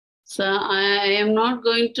So I am not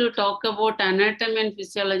going to talk about anatomy and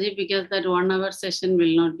physiology because that 1 hour session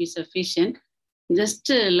will not be sufficient. Just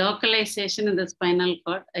localization in the spinal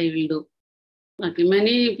cord I will do. Okay.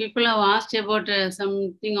 Many people have asked about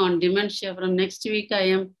something on dementia. From next week I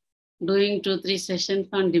am doing 2-3 sessions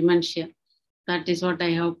on dementia. That is what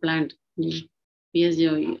I have planned. Yes,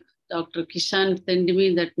 Dr. Kishan sent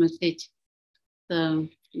me that message. So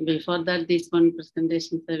before that, this one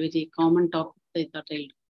presentation is a very common topic. I thought I'll do.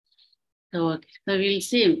 So, okay. So we'll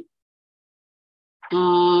see.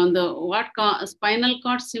 Spinal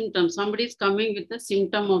cord symptoms. Somebody is coming with the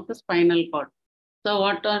symptom of the spinal cord. So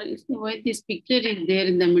why this picture is there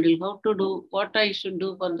in the middle? How to do, what I should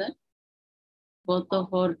do for that? Both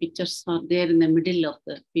of our pictures are there in the middle of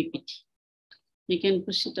the PPT. You can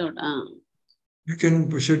push it out. You can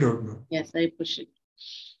push it out now. Yes, I push it.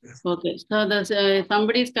 Yes. Okay. So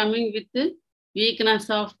somebody is coming with the weakness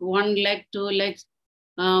of 1 leg, 2 legs,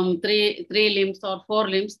 3 limbs or 4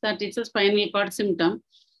 limbs. That is a spinal cord symptom.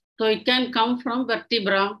 So it can come from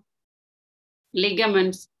vertebra,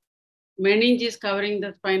 ligaments, meninges covering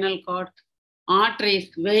the spinal cord,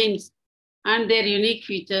 arteries, veins, and their unique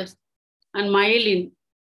features, and myelin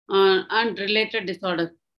and related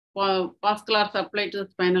disorders, vascular supply to the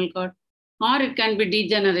spinal cord, or it can be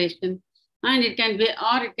degeneration, and it can be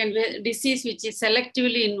a disease which is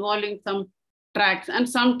selectively involving some tracts, and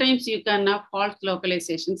sometimes you can have false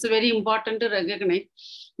localization. It's very important to recognize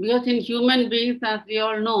because in human beings, as we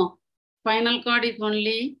all know, spinal cord is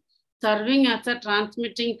only serving as a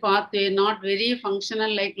transmitting pathway, not very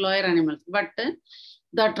functional like lower animals, but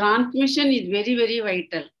the transmission is very, very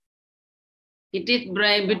vital. It is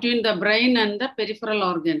between the brain and the peripheral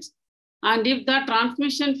organs. And if the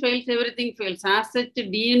transmission fails, everything fails. As such,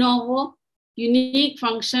 de novo, unique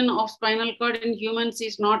function of spinal cord in humans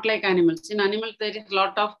is not like animals. In animals, there is a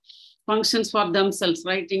lot of functions for themselves,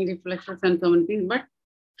 writing, reflexes, and so many things. But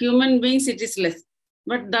human beings, it is less.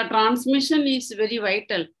 But the transmission is very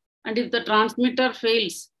vital. And if the transmitter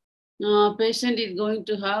fails, patient is going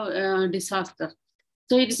to have a disaster.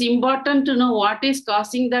 So it is important to know what is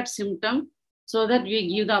causing that symptom so that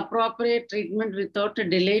we give the appropriate treatment without a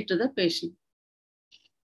delay to the patient.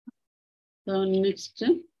 So next.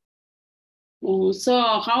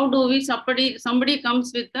 So how do we, somebody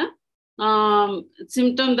comes with a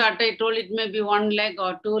symptom that I told, it may be 1 leg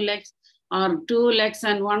or 2 legs, or 2 legs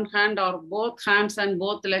and 1 hand, or both hands and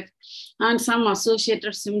both legs, and some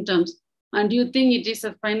associated symptoms, and you think it is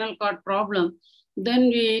a spinal cord problem, then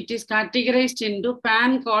it is categorized into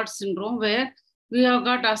pan cord syndrome, where we have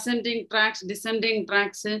got ascending tracts, descending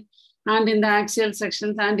tracts, and in the axial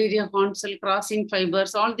sections, anterior console, crossing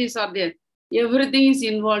fibers, all these are there. Everything is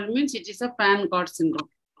involved, means it is a pan cord syndrome.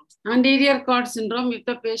 Anterior cord syndrome, if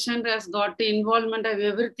the patient has got the involvement of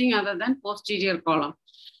everything other than posterior column.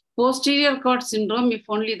 Posterior cord syndrome, if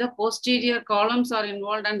only the posterior columns are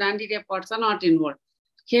involved and anterior parts are not involved.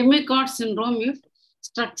 Hemicord syndrome, if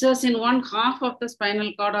structures in 1/2 of the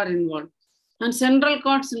spinal cord are involved. And central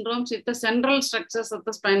cord syndromes, if the central structures of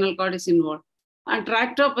the spinal cord is involved. And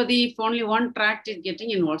tractopathy, if only 1 tract is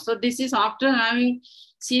getting involved. So this is after having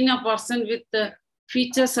seen a person with the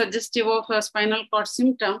features suggestive of a spinal cord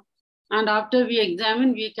symptom. And after we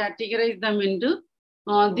examine, we categorize them into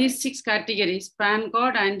these 6 categories: pan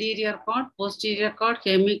cord, anterior cord, posterior cord,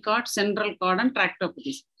 hemicord, central cord, and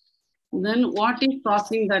tractopathies. Then what is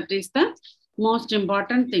causing that is the most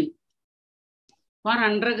important thing. For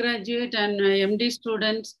undergraduate and MD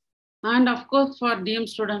students, and of course for DM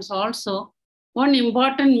students also, one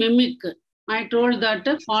important mimic, I told that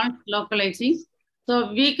false localizing.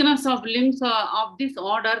 So weakness of limbs of this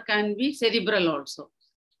order can be cerebral also.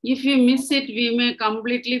 If we miss it, we may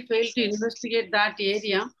completely fail to investigate that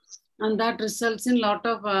area, and that results in a lot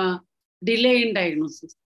of delay in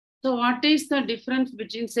diagnosis. So what is the difference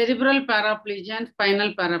between cerebral paraplegia and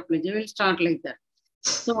spinal paraplegia? We'll start like that.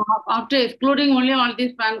 So after excluding only all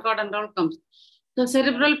these pan cord and all comes. So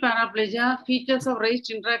cerebral paraplegia, features of raised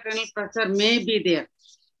intracranial pressure may be there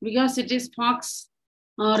because it is Fox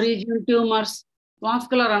region tumors,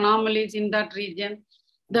 vascular anomalies in that region.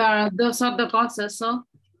 Those are the causes. So,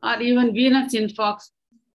 or even venous infarcts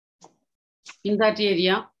in that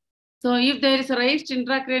area. So if there is a raised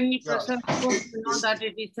intracranial pressure, of course, we know that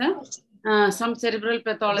it is some cerebral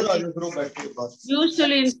pathology.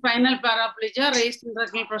 Usually in spinal paraplegia, raised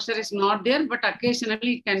intracranial pressure is not there, but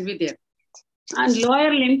occasionally it can be there. And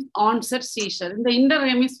lower limb onset seizure. In the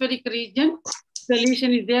interhemispheric region, the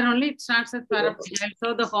lesion is there only, it starts as paraplegia,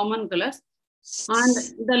 so the homunculus. And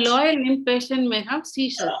the lower limb patient may have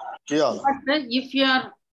seizures. Yeah. But if you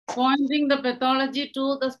are pointing the pathology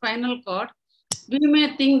to the spinal cord, we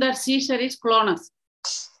may think that seizure is clonus.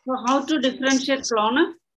 So how to differentiate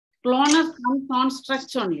clonus? Clonus comes on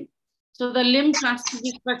stretch only. So the limb has to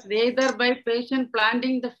be stretched either by patient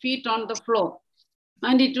planting the feet on the floor,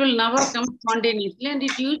 and it will never come spontaneously, and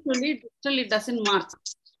it usually distal, it doesn't march.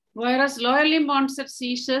 Whereas lower limb onset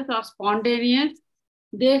seizures are spontaneous,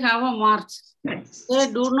 they have a march.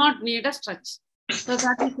 They do not need a stretch. So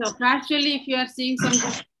that is so casually, if you are seeing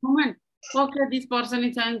some movement, okay, this person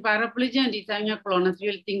is having paraplegia and is having a clonus,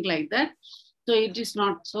 you will think like that. So it is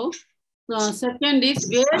not so. So second is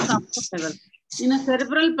wake upper level. In a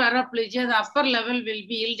cerebral paraplegia, the upper level will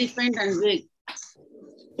be ill-defined and vague.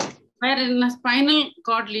 Where in a spinal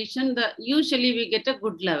cord lesion, usually we get a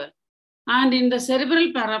good level. And in the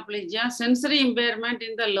cerebral paraplegia, sensory impairment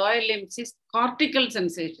in the lower limbs is cortical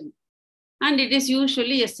sensation. And it is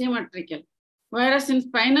usually asymmetrical. Whereas in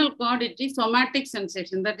spinal cord, it is somatic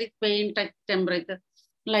sensation, that is pain, touch, temperature,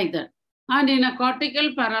 like that. And in a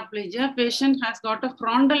cortical paraplegia, patient has got a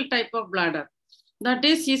frontal type of bladder. That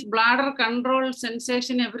is, his bladder control,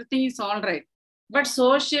 sensation, everything is all right. But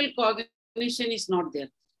social cognition is not there.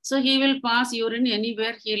 So he will pass urine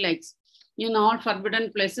anywhere he likes. In all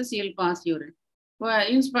forbidden places, he will pass urine. Well,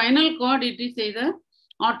 in spinal cord, it is either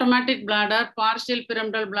automatic bladder, partial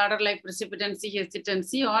pyramidal bladder like precipitancy,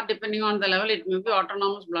 hesitancy, or depending on the level, it may be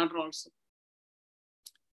autonomous bladder also.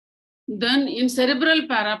 Then in cerebral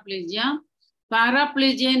paraplegia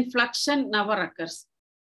in flexion never occurs.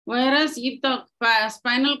 Whereas if the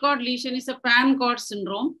spinal cord lesion is a pan cord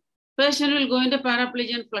syndrome, patient will go into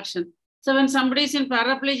paraplegia flexion. So when somebody is in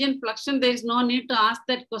paraplegia flexion, there is no need to ask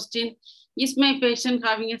that question, is my patient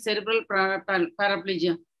having a cerebral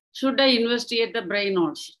paraplegia? Should I investigate the brain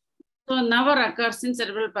also? So never occurs in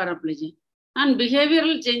cerebral paraplegia. And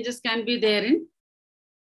behavioral changes can be there in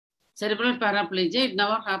cerebral paraplegia. It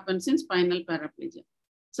never happens in spinal paraplegia.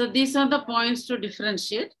 So these are the points to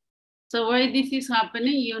differentiate. So why this is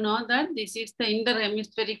happening, you know that this is the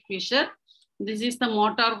interhemispheric fissure. This is the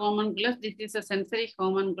motor homunculus. This is a sensory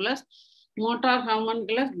homunculus. Motor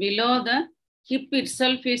homunculus below the hip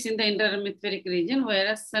itself is in the interhemispheric region,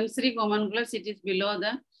 whereas sensory homunculus, it is below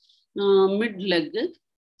the mid leg.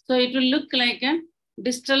 So it will look like a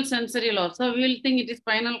distal sensory loss. So we will think it is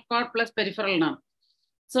spinal cord plus peripheral nerve.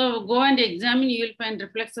 So go and examine, you will find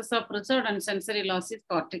reflexes of preserved and sensory loss is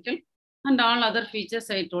cortical, and all other features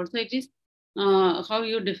I told. So it is how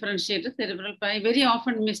you differentiate the cerebral paraplegia. Very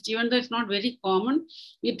often missed, even though it's not very common,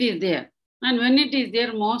 it is there. And when it is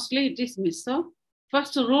there, mostly it is missed. So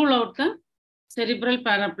first rule out the cerebral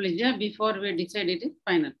paraplegia before we decide it is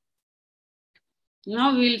spinal.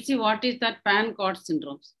 Now we will see what is that pan cord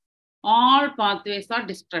syndromes. All pathways are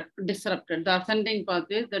disrupted. The ascending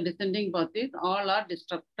pathways, the descending pathways, all are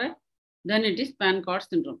disrupted. Then it is pan cord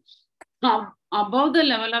syndrome. Now, above the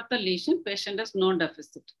level of the lesion, patient has no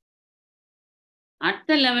deficit. At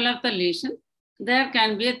the level of the lesion, there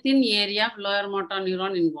can be a thin area of lower motor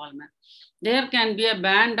neuron involvement. There can be a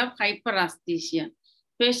band of hyperasthesia.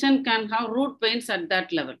 Patient can have root pains at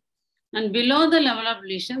that level. And below the level of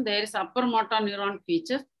lesion, there is upper motor neuron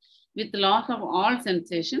features with loss of all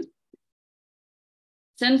sensation.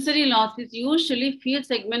 Sensory loss is usually few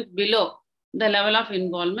segments below the level of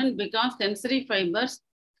involvement because sensory fibers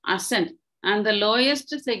ascend and the lowest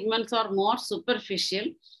segments are more superficial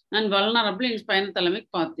and vulnerable in spinal thalamic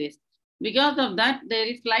pathways. Because of that, there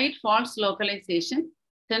is slight false localization.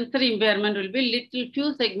 Sensory impairment will be little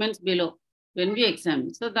few segments below when we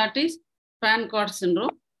examine. So that is pan cord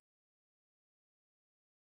syndrome.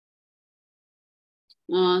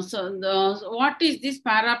 What is this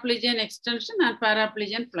paraplegia extension and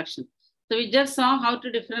paraplegia flexion? So we just saw how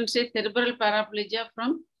to differentiate cerebral paraplegia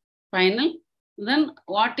from spinal. Then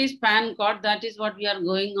what is pan cord? That is what we are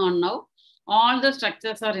going on now. All the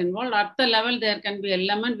structures are involved. At the level, there can be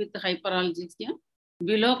element with hyperalgesia.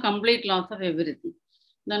 Below, complete loss of everything.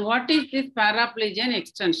 Then what is this paraplegia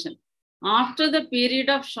extension? After the period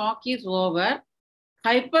of shock is over,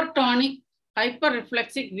 hypertonic,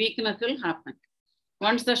 hyperreflexic weakness will happen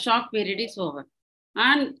once the shock period is over.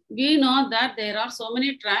 And we know that there are so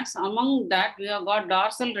many tracts. Among that, we have got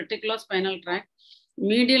dorsal reticulospinal tract,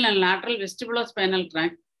 medial and lateral vestibulospinal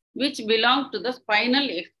tract, which belong to the spinal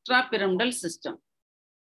extrapyramidal system.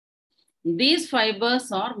 These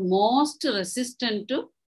fibers are most resistant to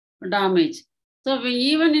damage. So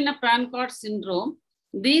even in a pan cord syndrome,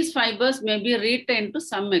 these fibers may be retained to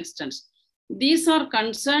some extent. These are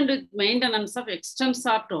concerned with maintenance of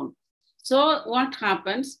extensor tone. So what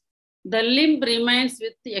happens? The limb remains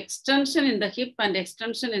with the extension in the hip and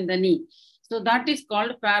extension in the knee. So that is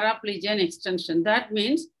called paraplegia extension. That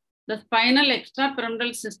means the spinal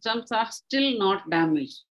extrapyramidal systems are still not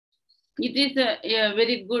damaged. It is a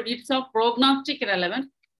very good, it's of prognostic relevance.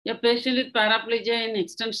 A patient with paraplegia in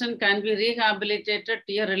extension can be rehabilitated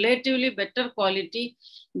to a relatively better quality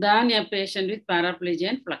than a patient with paraplegia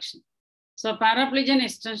in flexion. So paraplegia in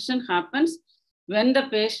extension happens when the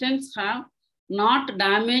patients have not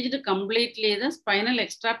damaged completely the spinal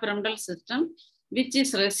extrapyramidal system, which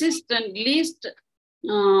is resistant, least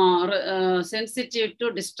sensitive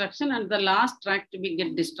to destruction, and the last tract to be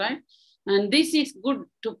get destroyed. And this is good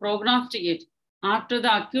to prognosticate. After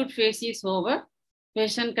the acute phase is over,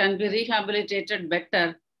 patient can be rehabilitated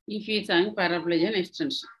better if he is having paraplegia in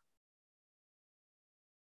extension.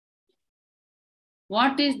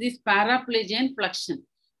 What is this paraplegia in flexion?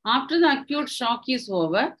 After the acute shock is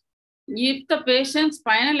over, if the patient's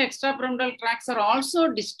spinal extrapyramidal tracts are also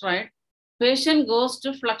destroyed, patient goes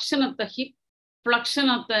to flexion of the hip, flexion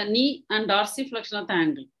of the knee, and dorsiflexion of the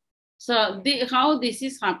ankle. So how this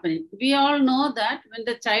is happening? We all know that when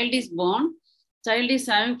the child is born, child is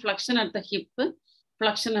having flexion at the hip,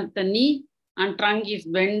 flexion at the knee, and trunk is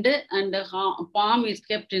bent, and the palm is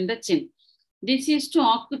kept in the chin. This is to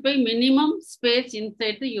occupy minimum space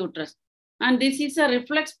inside the uterus. And this is a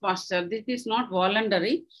reflex posture. This is not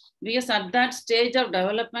voluntary, because at that stage of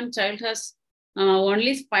development, child has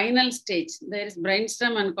only spinal stage. There is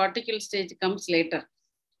brainstem and cortical stage comes later.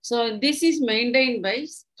 So this is maintained by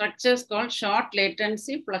structures called short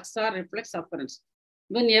latency flexor reflex afferents.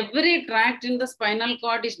 When every tract in the spinal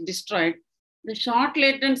cord is destroyed, the short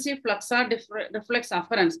latency flexor reflex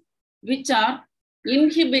afferents, which are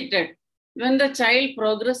inhibited when the child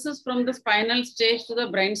progresses from the spinal stage to the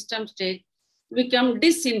brainstem stage, become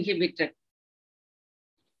disinhibited.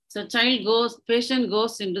 So patient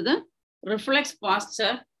goes into the reflex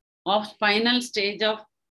posture of spinal stage of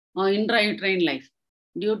intrauterine life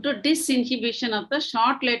due to disinhibition of the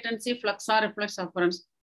short latency flexor reflex afferents,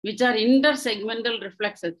 which are intersegmental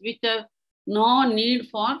reflexes, which have no need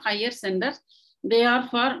for higher centers. They are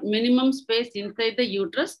for minimum space inside the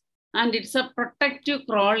uterus, and it's a protective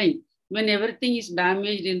crawling when everything is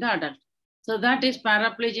damaged in the adult. So that is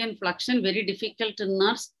paraplegia and flexion, very difficult to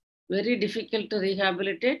nurse, very difficult to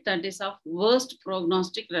rehabilitate. That is of worst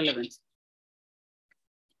prognostic relevance.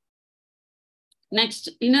 Next,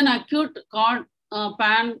 in an acute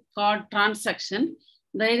pan cord transection,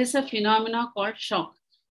 there is a phenomena called shock.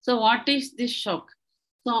 So what is this shock?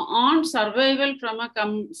 So on survival from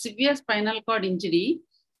a severe spinal cord injury,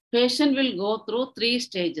 patient will go through 3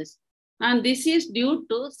 stages. And this is due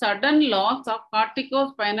to sudden loss of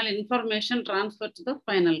corticospinal information transfer to the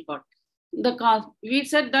spinal cord. We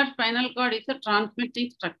said that spinal cord is a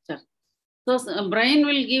transmitting structure. So brain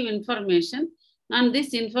will give information, and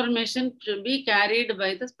this information should be carried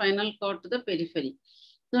by the spinal cord to the periphery.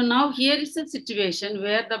 So now here is a situation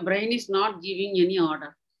where the brain is not giving any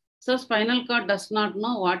order. So spinal cord does not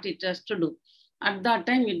know what it has to do. At that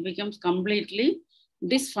time, it becomes completely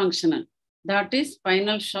dysfunctional. That is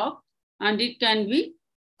spinal shock. And it can be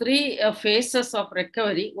 3 phases of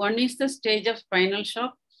recovery. One is the stage of spinal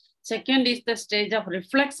shock. Second is the stage of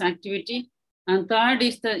reflex activity. And third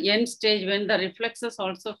is the end stage when the reflexes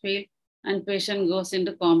also fail and patient goes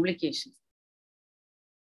into complications.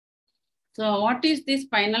 So what is this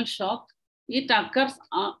spinal shock? It occurs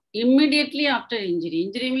immediately after injury.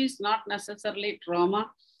 Injury means not necessarily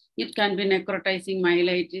trauma. It can be necrotizing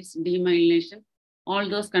myelitis, demyelination, all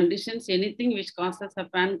those conditions, anything which causes a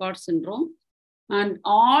pan cord syndrome, and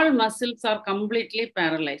all muscles are completely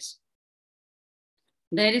paralyzed.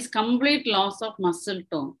 There is complete loss of muscle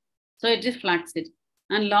tone. So it is flaccid,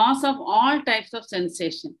 and loss of all types of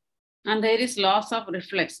sensation. And there is loss of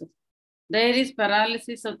reflexes. There is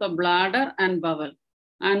paralysis of the bladder and bowel.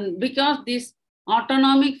 And because these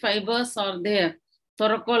autonomic fibers are there,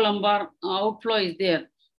 thoracolumbar outflow is there,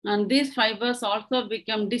 and these fibers also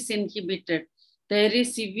become disinhibited. There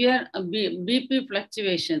is severe BP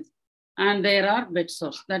fluctuations, and there are bed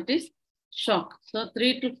sores. That is shock. So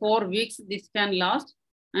 3 to 4 weeks this can last,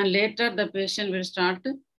 and later the patient will start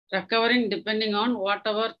recovering depending on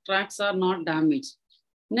whatever tracts are not damaged.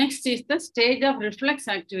 Next is the stage of reflex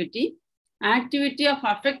activity. Activity of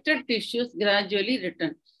affected tissues gradually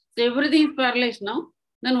return. So everything is paralyzed now.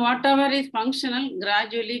 Then whatever is functional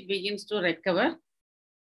gradually begins to recover,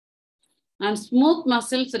 and smooth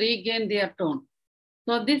muscles regain their tone.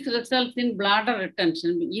 So this results in bladder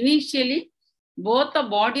retention. Initially, both the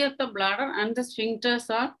body of the bladder and the sphincters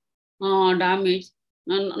are damaged,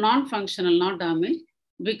 non-functional, not damaged.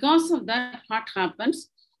 Because of that, what happens?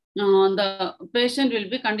 The patient will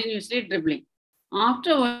be continuously dribbling.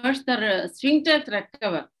 Afterwards, the sphincters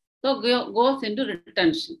recover, so goes into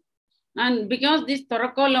retention. And because this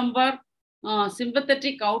thoracolumbar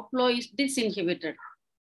sympathetic outflow is disinhibited,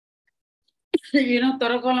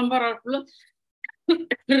 thoracolumbar outflow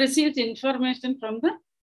receives information from the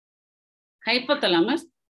hypothalamus,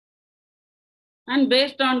 and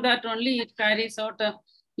based on that only it carries out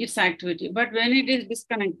its activity. But when it is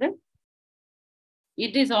disconnected,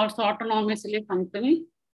 it is also autonomously functioning,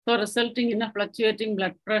 so resulting in a fluctuating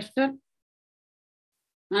blood pressure,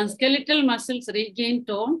 and skeletal muscles regain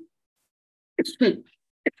tone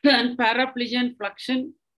and paraplegian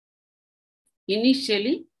flexion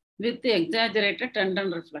initially with the exaggerated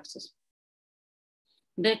tendon reflexes.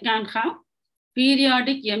 They can have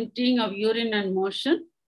periodic emptying of urine and motion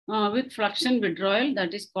with flexion withdrawal,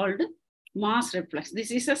 that is called mass reflex.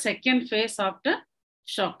 This is a second phase after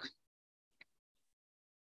shock.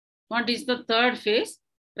 What is the third phase?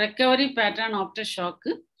 Recovery pattern after shock.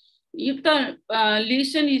 If the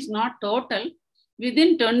lesion is not total,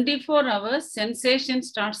 within 24 hours, sensation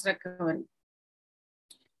starts recovering.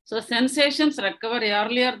 So sensations recover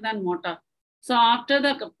earlier than motor. So after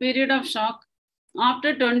the period of shock,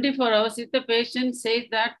 after 24 hours, if the patient says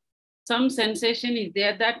that some sensation is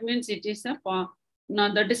there, that means it is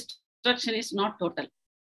the destruction is not total.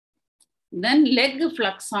 Then leg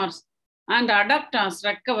flexors and adductors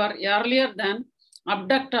recover earlier than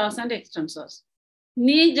abductors and extensors.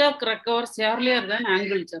 Knee jerk recovers earlier than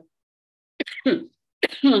ankle jerk.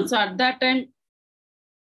 So at that time,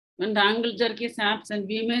 when the ankle jerk is absent,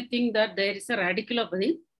 we may think that there is a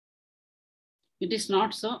radiculopathy. It is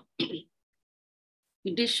not so.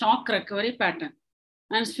 It is shock recovery pattern.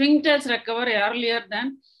 And sphincters recover earlier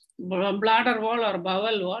than bladder wall or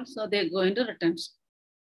bowel wall, so they go into retention.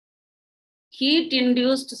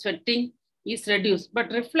 Heat-induced sweating is reduced,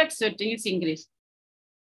 but reflex sweating is increased.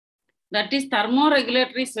 That is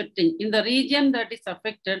thermoregulatory sweating. In the region that is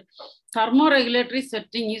affected, thermoregulatory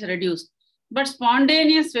sweating is reduced. But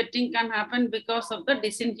spontaneous sweating can happen because of the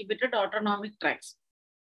disinhibited autonomic tracts.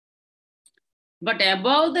 But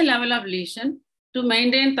above the level of lesion, to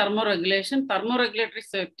maintain thermoregulation, thermoregulatory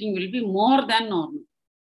sweating will be more than normal.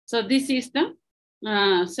 So this is the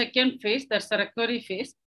second phase, that's the recovery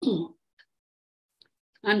phase.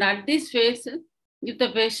 And at this phase, if the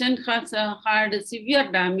patient has had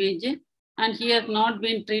severe damage and he has not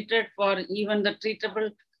been treated for even the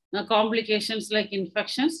treatable complications like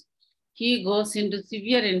infections, he goes into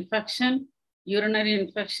severe infection, urinary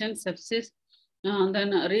infection, sepsis,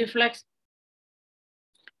 then reflux,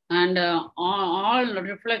 and all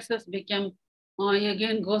reflexes become,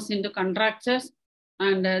 again goes into contractures,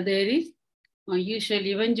 and there is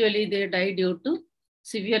eventually they die due to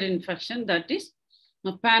severe infection, that is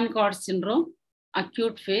Pankot syndrome,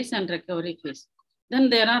 acute phase and recovery phase. Then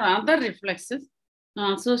there are other reflexes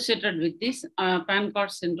associated with this Pankot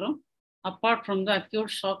syndrome, apart from the acute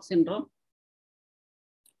shock syndrome.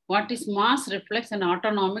 What is mass reflex and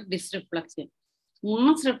autonomic dysreflexia?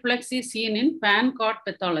 Mass reflex is seen in Pankot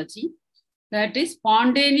pathology, that is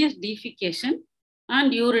spontaneous defecation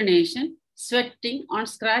and urination, sweating on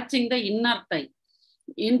scratching the inner thigh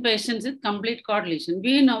in patients with complete cord lesion.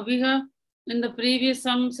 We know, we have in the previous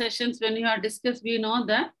some sessions when we have discussed, we know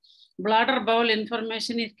that bladder bowel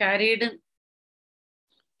information is carried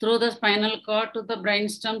through the spinal cord to the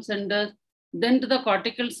brainstem centers, then to the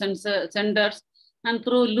cortical centers, and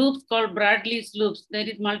through loops called Bradley's loops. There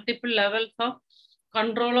is multiple levels of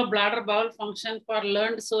control of bladder bowel function for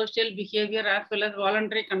learned social behavior as well as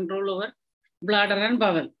voluntary control over bladder and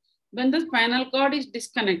bowel. When the spinal cord is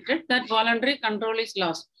disconnected, that voluntary control is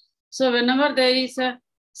lost. So whenever there is a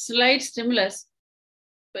slight stimulus,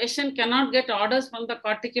 patient cannot get orders from the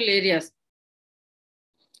cortical areas.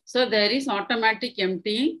 So there is automatic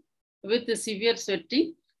emptying with the severe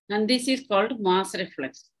sweating, and this is called mass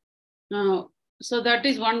reflex. So that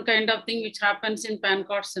is one kind of thing which happens in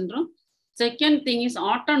Pankot syndrome. Second thing is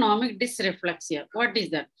autonomic dysreflexia. What is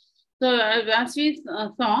that? So as we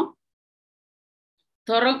saw,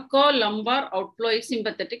 thoracolumbar outflow is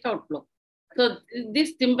sympathetic outflow. So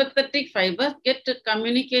these sympathetic fibers get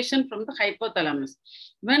communication from the hypothalamus.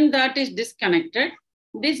 When that is disconnected,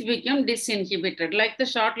 this becomes disinhibited. Like the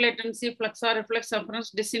short latency flexor reflex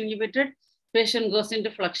sufferance disinhibited, patient goes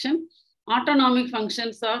into flexion. Autonomic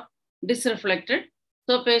functions are dysreflected,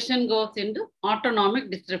 so patient goes into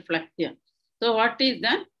autonomic dysreflexia. So what is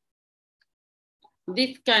that?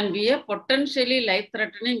 This can be a potentially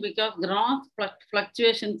life-threatening because gross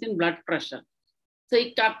fluctuations in blood pressure. So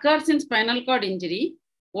it occurs in spinal cord injury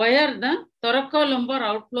where the thoracolumbar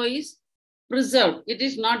outflow is preserved. It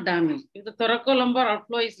is not damaged. If the thoracolumbar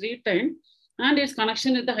outflow is retained and its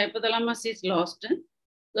connection with the hypothalamus is lost,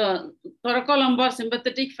 the thoracolumbar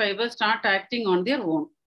sympathetic fibers start acting on their own.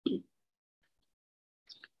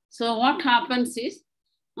 So what happens is,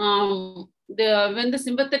 when the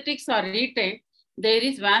sympathetics are retained, there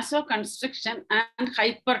is vasoconstriction and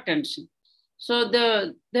hypertension. So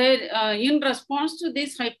in response to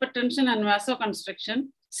this hypertension and vasoconstriction,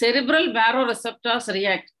 cerebral baroreceptors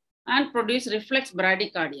react and produce reflex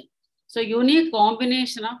bradycardia. So unique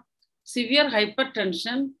combination of severe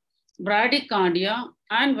hypertension, bradycardia,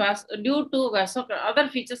 and due to other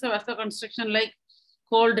features of vasoconstriction like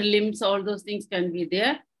cold limbs, all those things can be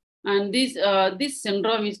there. And this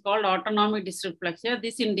syndrome is called autonomic dysreflexia.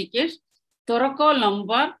 This indicates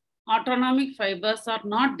thoracolumbar autonomic fibers are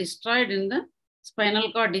not destroyed in the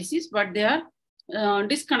spinal cord disease, but they are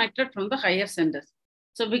disconnected from the higher centers.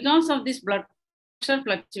 So because of this blood pressure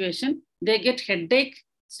fluctuation, they get headache,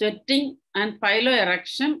 sweating, and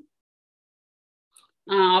piloerection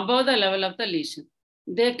above the level of the lesion.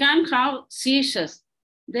 They can have seizures.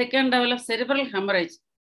 They can develop cerebral hemorrhage.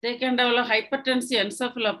 They can develop hypertensive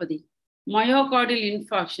encephalopathy, myocardial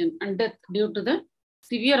infarction, and death due to the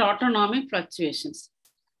severe autonomic fluctuations.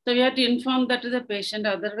 So we have to inform that to the patient,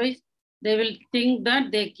 otherwise they will think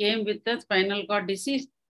that they came with the spinal cord disease.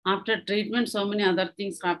 After treatment, so many other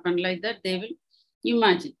things happen like that, they will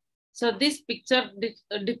imagine. So this picture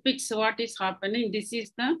depicts what is happening. This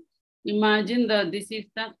is the, this is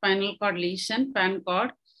the spinal cord lesion, PAN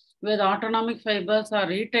cord, where the autonomic fibers are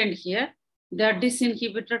retained here. They are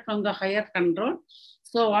disinhibited from the higher control.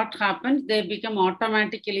 So what happens? They become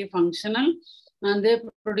automatically functional and they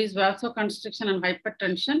produce vasoconstriction and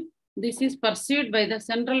hypertension. This is perceived by the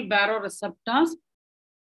central baroreceptors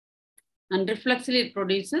and reflexively it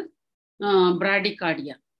produces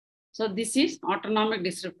bradycardia. So this is autonomic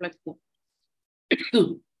dysreflexia.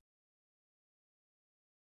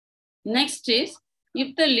 Next is,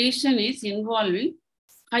 if the lesion is involving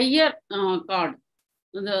higher cord,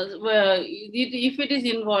 if it is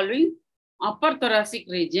involving upper thoracic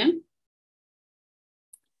region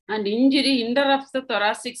and injury interrupts the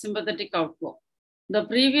thoracic sympathetic outflow. The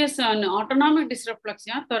previous autonomic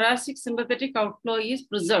dysreflexia, thoracic sympathetic outflow is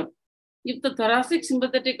preserved. If the thoracic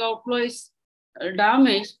sympathetic outflow is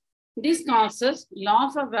damaged, this causes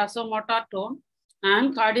loss of vasomotor tone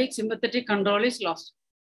and cardiac sympathetic control is lost.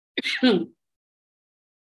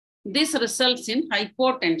 This results in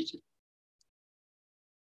hypotension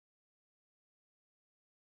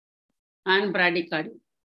and bradycardia.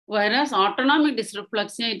 Whereas autonomic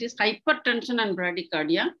dysreflexia, it is hypertension and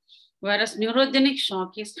bradycardia, whereas neurogenic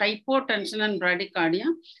shock is hypotension and bradycardia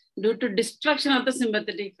due to destruction of the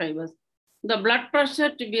sympathetic fibers. The blood pressure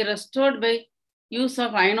to be restored by use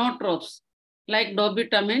of inotropes like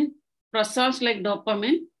dobutamine, prasars like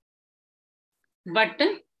dopamine, but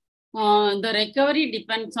the recovery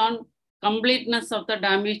depends on completeness of the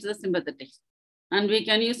damage to the sympathetics. And we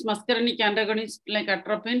can use muscarinic antagonists like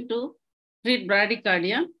atropine to treat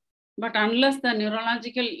bradycardia, but unless the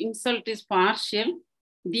neurological insult is partial,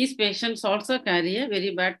 these patients also carry a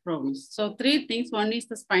very bad prognosis. So three things. One is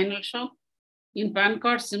the spinal shock. In PAN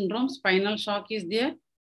cord syndrome, spinal shock is there,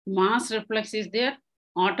 mass reflex is there,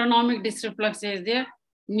 autonomic dysreflexia is there,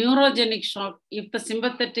 neurogenic shock if the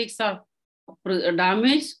sympathetics are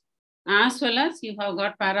damaged, as well as you have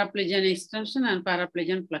got paraplegia extension and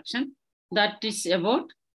paraplegia flexion. That is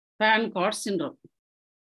about PAN cord syndrome.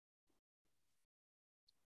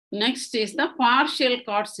 Next is the partial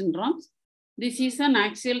cord syndromes. This is an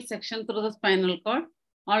axial section through the spinal cord.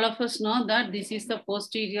 All of us know that this is the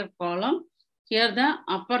posterior column. Here the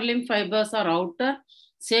upper limb fibers are outer,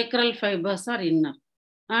 sacral fibers are inner.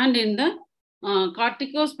 And in the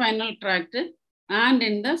corticospinal tract and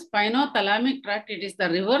in the spinothalamic tract, it is the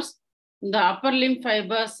reverse. The upper limb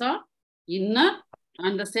fibers are inner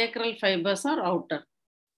and the sacral fibers are outer.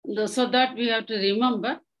 So that we have to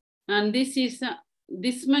remember. And this is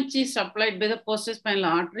this much is supplied by the postspinal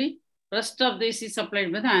artery. Rest of this is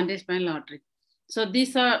supplied by the antispinal artery. So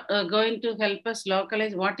these are going to help us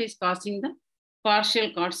localize what is causing the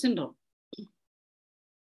partial cord syndrome.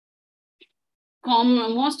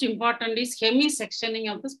 Most important is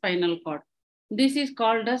hemisectioning of the spinal cord. This is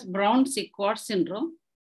called as Brown-Séquard cord syndrome.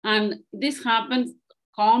 And this happens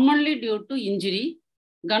commonly due to injury,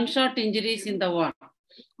 gunshot injuries in the war.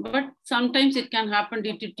 But sometimes it can happen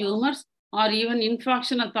due to tumors or even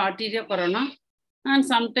infarction of the arteria corona. And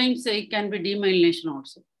sometimes it can be demyelination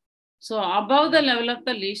also. So above the level of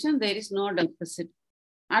the lesion, there is no deficit.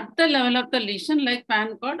 At the level of the lesion, like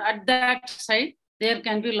PAN cord, at that side, there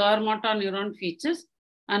can be lower motor neuron features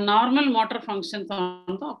and normal motor functions on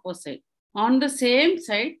the opposite. On the same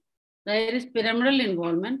side, there is pyramidal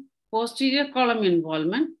involvement, posterior column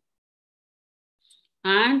involvement,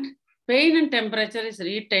 and pain and temperature is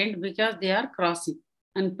retained because they are crossing.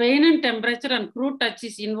 And pain and temperature and crude touch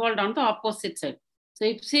is involved on the opposite side. So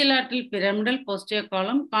ipsilateral pyramidal posterior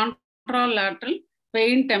column, contralateral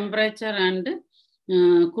pain, temperature, and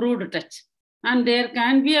crude touch. And there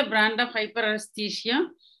can be a brand of hyperesthesia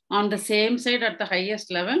on the same side at the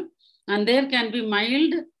highest level. And there can be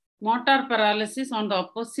mild motor paralysis on the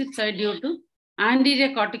opposite side due to anterior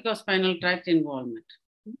corticospinal tract involvement.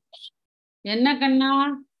 Enna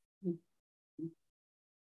kanna?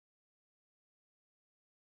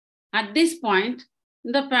 At this point,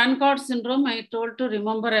 in the Pankot syndrome, I told to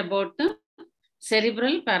remember about the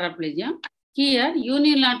cerebral paraplegia. Here,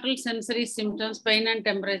 unilateral sensory symptoms, pain and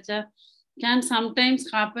temperature, can sometimes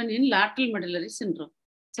happen in lateral medullary syndrome.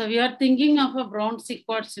 So we are thinking of a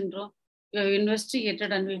Brown-Sequard syndrome. We have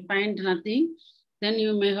investigated and we find nothing. Then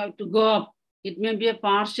you may have to go up. It may be a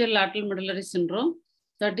partial lateral medullary syndrome.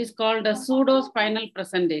 That is called a pseudospinal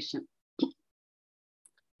presentation.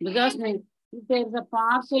 Because if there is a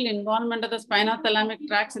partial involvement of the spinothalamic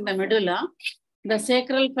tracts in the medulla, the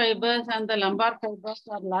sacral fibers and the lumbar fibers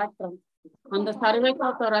are lateral, and the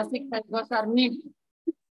cervicothoracic fibers are medial.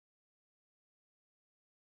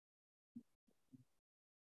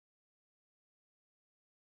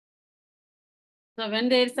 So when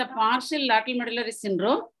there is a partial lateral medullary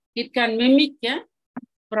syndrome, it can mimic a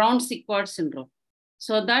Brown-Sequard syndrome.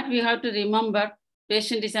 So that we have to remember,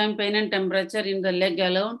 patient is having pain and temperature in the leg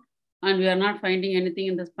alone, and we are not finding anything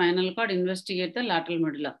in the spinal cord, investigate the lateral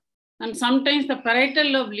medulla. And sometimes the parietal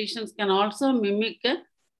lobe lesions can also mimic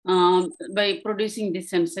by producing this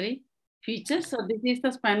sensory features. So this is the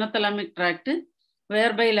spinothalamic tract,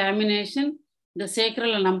 whereby lamination, the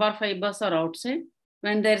sacral and lumbar fibers are outside.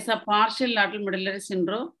 When there is a partial lateral medullary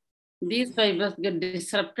syndrome, these fibers get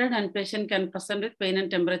disrupted and patient can present with pain and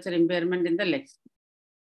temperature impairment in the legs.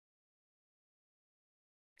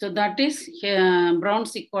 So that is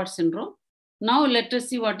Brown-Sequard syndrome. Now let us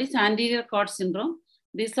see what is anterior cord syndrome.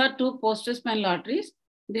 These are two posterior spinal arteries.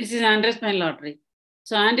 This is anterior spinal artery.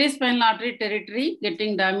 So anterior spinal artery territory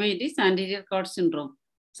getting damaged is anterior cord syndrome.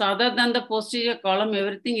 So other than the posterior column,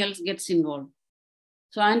 everything else gets involved.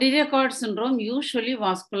 So anterior cord syndrome usually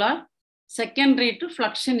vascular, secondary to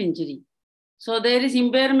flexion injury. So there is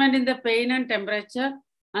impairment in the pain and temperature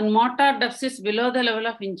and motor deficits below the level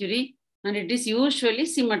of injury, and it is usually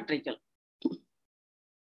symmetrical.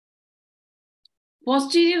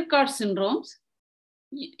 Posterior cord syndromes,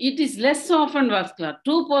 it is less often vascular.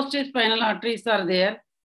 Two posterior spinal arteries are there,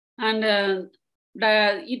 and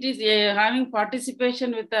it is having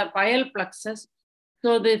participation with the pial plexus.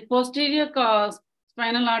 So the posterior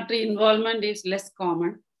spinal artery involvement is less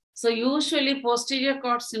common. So usually posterior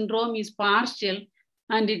cord syndrome is partial,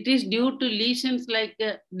 and it is due to lesions like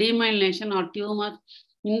demyelination or tumors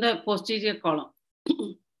in the posterior column.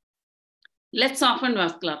 Less often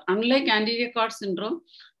vascular. Unlike anterior cord syndrome,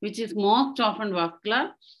 which is most often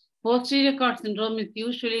vascular, posterior cord syndrome is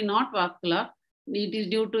usually not vascular. It is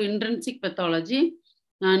due to intrinsic pathology,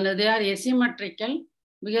 and they are asymmetrical,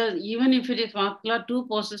 because even if it is vascular, two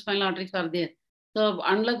posterior spinal arteries are there. So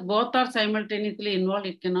unless both are simultaneously involved,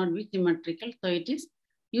 it cannot be symmetrical. So it is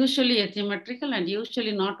usually asymmetrical and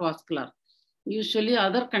usually not vascular. Usually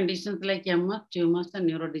other conditions like MS, tumors, and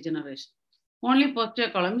neurodegeneration. Only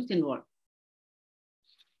posterior column is involved.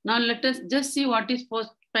 Now let us just see what is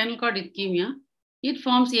spinal cord ischemia. It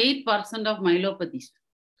forms 8% of myelopathies,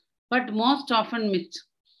 but most often missed.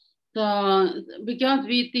 So because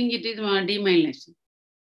we think it is demyelination.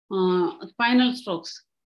 Spinal strokes,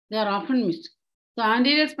 they are often missed. So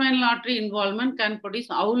anterior spinal artery involvement can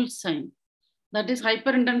produce owl sign. That is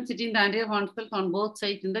hyperintensity in the anterior horn cells on both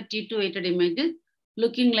sides in the T2 weighted images,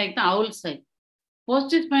 looking like the owl sign.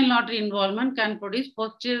 Posterior spinal artery involvement can produce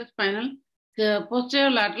posterior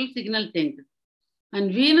lateral signal changes.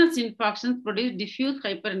 And venous infarctions produce diffuse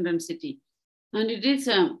hyperintensity. And it is,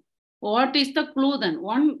 what is the clue then?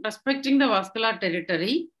 One, respecting the vascular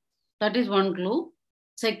territory, that is one clue.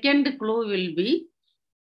 Second clue will be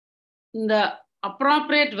the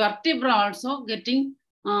appropriate vertebra also getting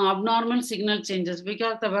abnormal signal changes,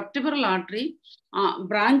 because the vertebral artery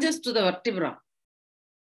branches to the vertebra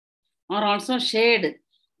are also shared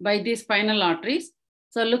by these spinal arteries.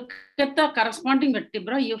 So look at the corresponding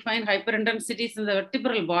vertebra, you find hyperintensities in the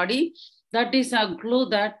vertebral body. That is a clue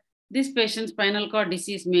that this patient's spinal cord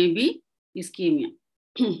disease may be ischemia.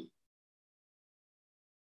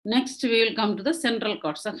 Next, we will come to the central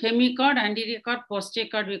cord. So hemicord, anterior cord, posterior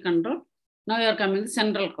cord we control. Now we are coming to the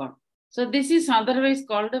central cord. So this is otherwise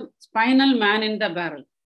called a spinal man in the barrel.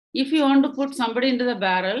 If you want to put somebody into the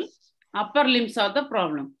barrel, upper limbs are the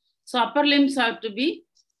problem. So upper limbs have to be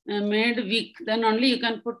made weak, then only you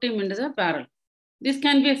can put him into the barrel. This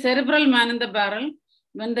can be a cerebral man in the barrel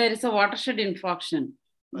when there is a watershed infarction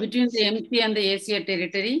between the MC and the ACA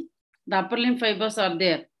territory. The upper limb fibers are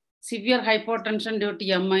there. severe hypotension due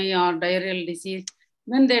to MI or diarrheal disease,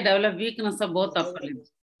 then they develop weakness of both upper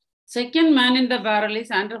limbs. Second man in the barrel is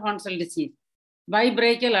Anderson disease,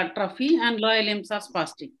 bibrachial atrophy, and lower limbs are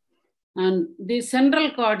spastic. And the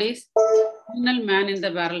central cord is spinal man in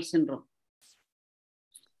the barrel syndrome.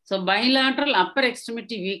 So bilateral upper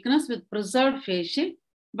extremity weakness with preserved facial,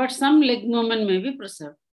 but some leg movement may be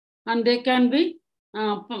preserved. And they can be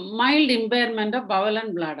mild impairment of bowel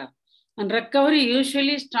and bladder. And recovery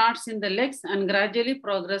usually starts in the legs and gradually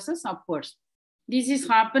progresses upwards. This is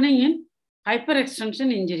happening in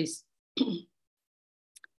hyperextension injuries.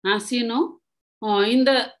 As you know, in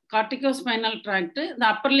the corticospinal tract, the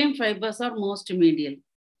upper limb fibers are most medial.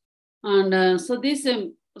 And so these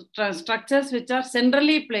structures which are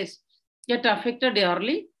centrally placed get affected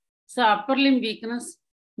early. So upper limb weakness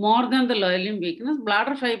more than the lower limb weakness.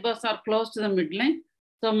 Bladder fibers are close to the midline.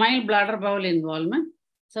 So mild bladder bowel involvement.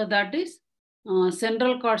 So that is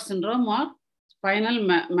central cord syndrome or spinal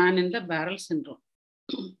man in the barrel syndrome.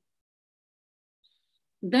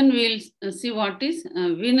 Then we'll see what is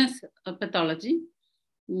venous pathology.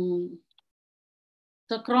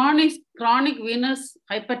 So chronic venous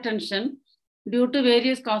hypertension due to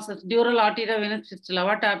various causes, dural arteriovenous fistula.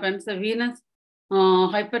 What happens? The venous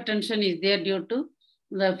hypertension is there due to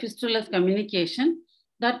the fistulous communication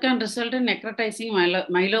that can result in necrotizing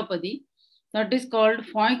myelopathy. That is called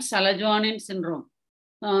Fuchs-Salajonin syndrome.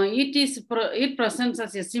 It presents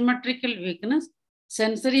as a symmetrical weakness.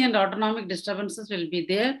 Sensory and autonomic disturbances will be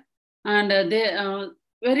there, and they are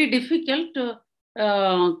very difficult to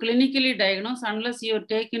clinically diagnose unless you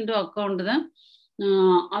take into account the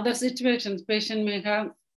other situations. Patient may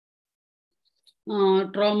have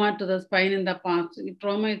trauma to the spine in the past.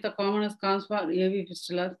 Trauma is the commonest cause for AV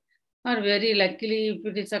fistulas, or very luckily, if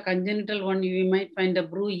it is a congenital one, you might find a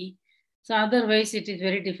bruit. So otherwise, it is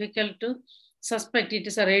very difficult to suspect. It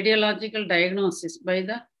is a radiological diagnosis by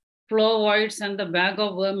the flow voids and the bag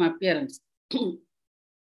of worm appearance.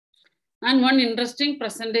 And one interesting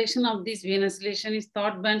presentation of this venous lesion is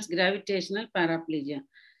thought bands gravitational paraplegia.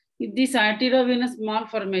 If this arteriovenous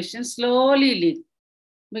malformation slowly leaks,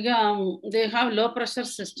 because they have low pressure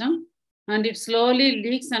system and it slowly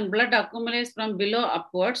leaks and blood accumulates from below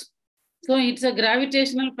upwards. So it's a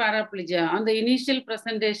gravitational paraplegia. On the initial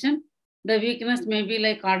presentation, the weakness may be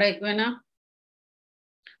like cardiac vena.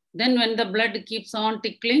 Then when the blood keeps on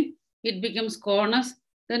tickling, it becomes conus.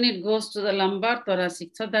 Then it goes to the lumbar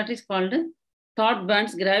thoracic. So that is called thought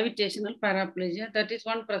bands gravitational paraplegia. That is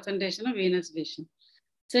one presentation of venous lesion.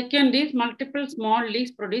 Second is multiple small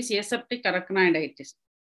leaks produce aseptic arachnoiditis.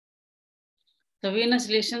 So venous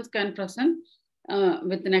lesions can present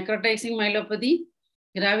with necrotizing myelopathy,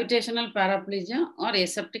 gravitational paraplegia, or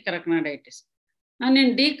aseptic arachnoiditis. And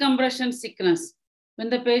in decompression sickness, when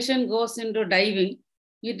the patient goes into diving,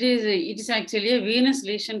 it is actually a venous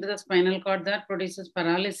lesion to the spinal cord that produces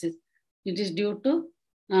paralysis. It is due to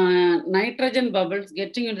nitrogen bubbles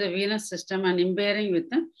getting into the venous system and impairing with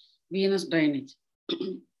the venous drainage.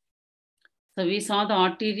 So we saw the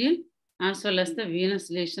arterial as well as the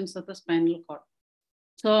venous lesions of the spinal cord.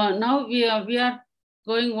 So now we are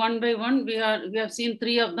going one by one. We have seen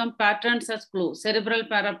three of them patterns as clue: cerebral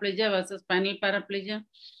paraplegia versus spinal paraplegia,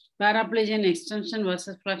 paraplegia in extension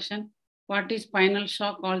versus flexion. What is spinal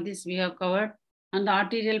shock? All this we have covered. And the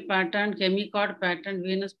arterial pattern, hemicord pattern,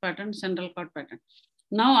 venous pattern, central cord pattern.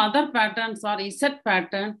 Now other patterns are Z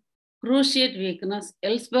pattern, cruciate weakness,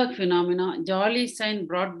 Ellsberg phenomena, Jolly sign,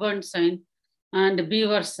 Broadburn sign, and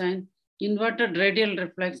Beaver sign, inverted radial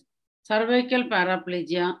reflex, cervical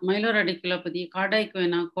paraplegia, myeloradiculopathy, cardiac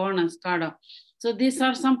vena, conus, CADA. So these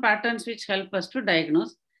are some patterns which help us to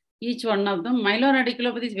diagnose each one of them.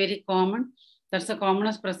 Myeloradiculopathy is very common. That's the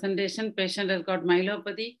commonest presentation. Patient has got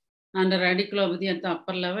myelopathy and radiculopathy at the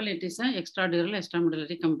upper level. It is an extradural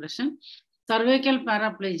extramedullary compression. Cervical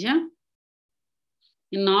paraplegia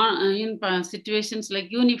in situations like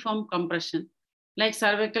uniform compression, like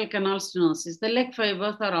cervical canal stenosis. The leg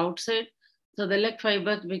fibers are outside, so the leg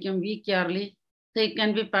fibers become weak early. So it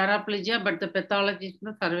can be paraplegia, but the pathology is in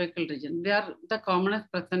the cervical region. They are the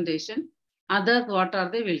commonest presentation. Others, what are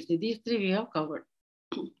they? We'll see. These three we have covered.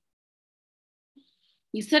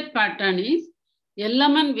 Z pattern is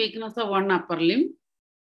element weakness of one upper limb,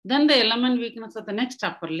 then the element weakness of the next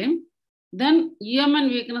upper limb, then UMN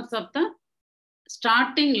weakness of the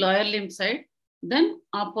starting lower limb side, then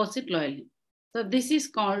opposite lower limb. So this is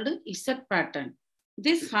called Z pattern.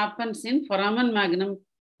 This happens in foramen magnum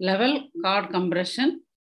level cord compression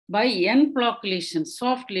by end-block lesions,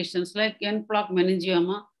 soft lesions like end-block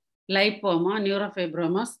meningioma, lipoma,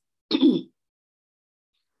 neurofibromas.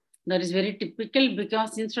 That is very typical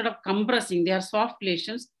because instead of compressing, they are soft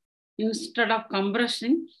lesions. instead of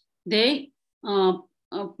compressing, they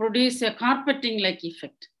produce a carpeting-like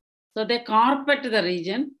effect. So they carpet the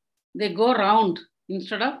region, they go round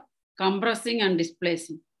instead of compressing and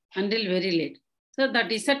displacing until very late. So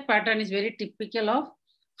that Z pattern is very typical of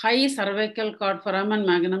high cervical cord foramen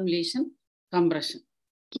magnum lesion compression.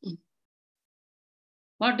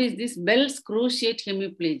 What is this? Bell's cruciate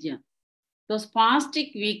hemiplegia. So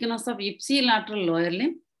spastic weakness of ipsilateral lower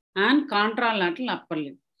limb and contralateral upper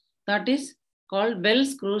limb. That is called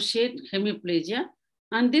Bell's cruciate hemiplegia.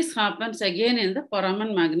 And this happens again in the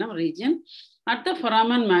foramen magnum region. At the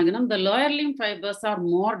foramen magnum, the lower limb fibers are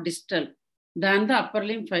more distal than the upper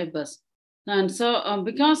limb fibers. And so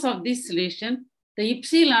because of this lesion, the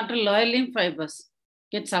ipsilateral lower limb fibers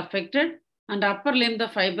gets affected, and upper limb, the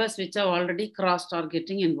fibers which have already crossed are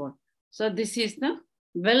getting involved. So this is the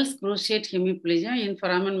Bell's cruciate hemiplegia in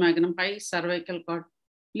foramen magnum high cervical cord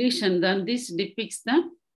lesion. Then this depicts the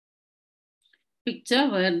picture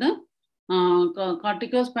where the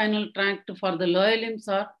corticospinal tract for the lower limbs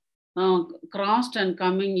are crossed and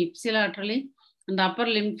coming ipsilaterally, and upper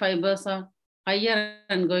limb fibers are higher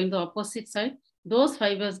and going the opposite side. Those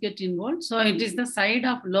fibers get involved. So it is the side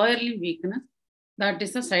of lower limb weakness. That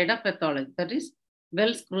is the side of pathology. That is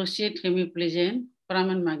Bell's cruciate hemiplegia in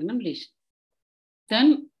foramen magnum lesion.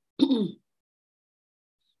 Then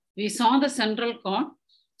we saw the central cord.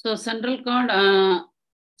 So central cord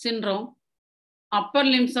syndrome, upper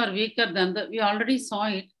limbs are weaker than the, we already saw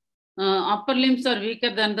it. Upper limbs are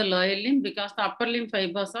weaker than the lower limb because the upper limb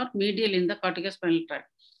fibers are medial in the corticospinal tract.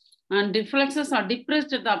 And reflexes are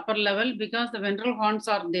depressed at the upper level because the ventral horns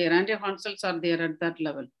are there, anterior horn cells are there at that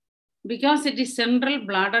level. Because it is central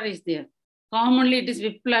bladder is there. Commonly it is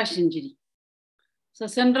whiplash injury. So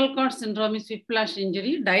central cord syndrome is whiplash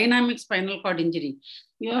injury, dynamic spinal cord injury.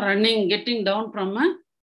 You are running, getting down from a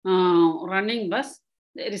running bus.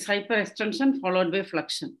 There is hyperextension followed by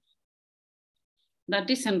flexion. That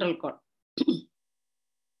is central cord.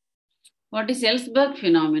 What is Ellsberg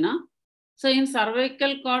phenomena? So in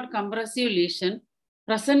cervical cord compressive lesion,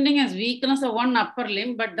 presenting as weakness of one upper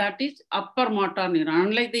limb, but that is upper motor neuron.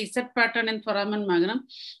 Unlike the Z pattern in foramen magnum,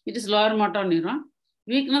 it is lower motor neuron.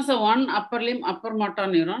 Weakness of one upper limb, upper motor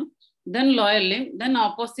neuron, then lower limb, then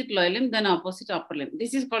opposite lower limb, then opposite upper limb.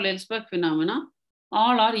 This is called Ellsberg phenomena.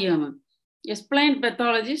 All are EMM. Explained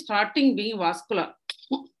pathology starting being vascular.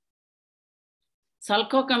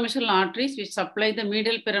 Sulcocommissural arteries which supply the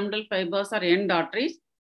medial pyramidal fibers are end arteries.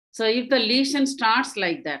 So if the lesion starts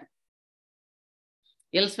like that,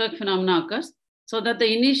 Ellsberg phenomena occurs, so that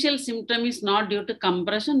the initial symptom is not due to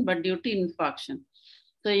compression but due to infarction.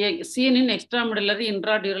 So seen in extramedullary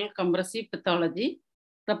intradural compressive pathology,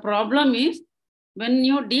 the problem is when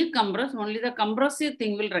you decompress, only the compressive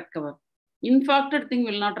thing will recover. Infarcted thing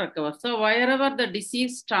will not recover. So wherever the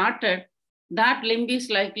disease started, that limb is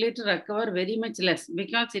likely to recover very much less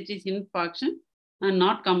because it is infarction and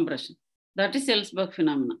not compression. That is Ellsberg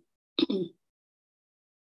phenomena.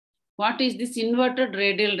 What is this inverted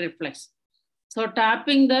radial reflex? So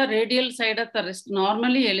tapping the radial side of the wrist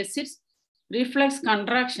normally elicits reflex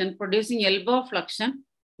contraction producing elbow flexion,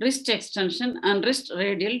 wrist extension, and wrist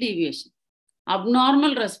radial deviation.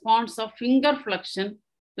 Abnormal response of finger flexion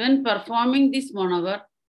when performing this maneuver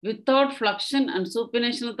without flexion and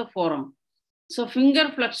supination of the forearm. So finger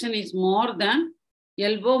flexion is more than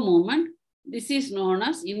elbow movement. This is known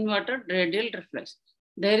as inverted radial reflex.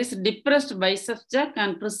 There is depressed biceps jerk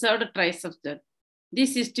and preserved triceps jerk.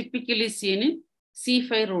 This is typically seen in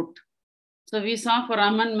C5 root. So we saw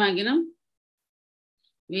foramen magnum.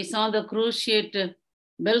 We saw the cruciate,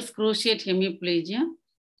 Bell's cruciate hemiplegia.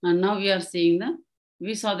 And now we are seeing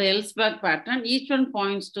we saw the Ellsberg pattern. Each one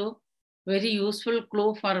points to very useful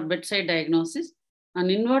clue for bedside diagnosis. An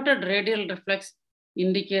inverted radial reflex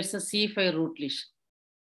indicates a C5 root lesion.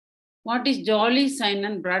 What is Jolly sign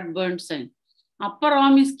and Bradburn sign? Upper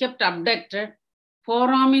arm is kept abducted,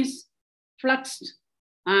 forearm is flexed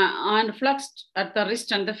and flexed at the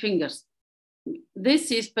wrist and the fingers. This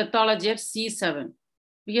is pathology at C7.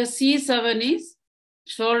 Because C7 is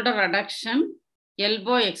shoulder adduction,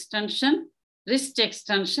 elbow extension, wrist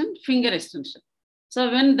extension, finger extension. So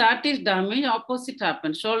when that is damaged, opposite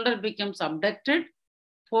happens. Shoulder becomes abducted,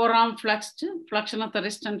 forearm flexed, flexion of the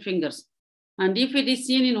wrist and fingers. And if it is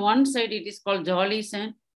seen in one side, it is called Jolly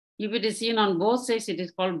sign. If it is seen on both sides, it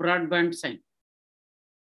is called Bradburn sign.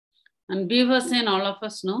 And Beaver sign, all of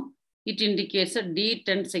us know, it indicates a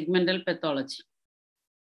D10 segmental pathology.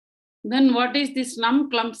 Then what is this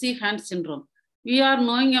numb clumsy hand syndrome? We are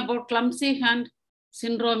knowing about clumsy hand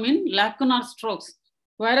syndrome in lacunar strokes,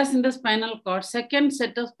 whereas in the spinal cord, second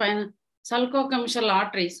set of spinal sulcocommissural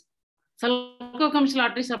arteries Sulcocommercial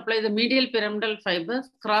artery supplies the medial pyramidal fibers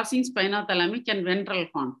crossing spinothalamic and ventral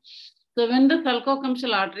horn. So when the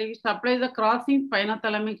sulcocommercial artery supplies the crossing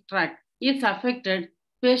spinothalamic tract is affected,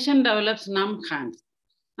 patient develops numb hands.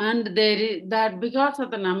 And there is that because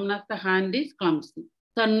of the numbness, the hand is clumsy.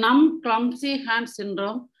 So numb, clumsy hand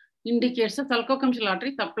syndrome indicates the sulcocommercial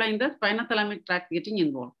artery supplying the spinothalamic tract getting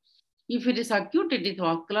involved. If it is acute, it is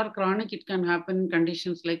vascular. Chronic, it can happen in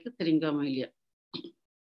conditions like syringomyelia.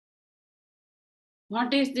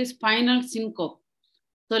 What is this spinal syncope?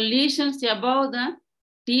 So lesions above the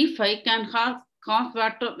T5 can cause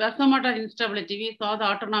vasomotor instability. We saw the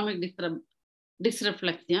autonomic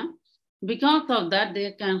dysreflexia. Because of that,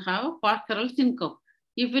 they can have postural syncope.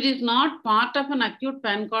 If it is not part of an acute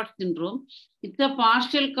pancreas syndrome, it's a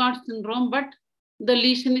partial cord syndrome, but the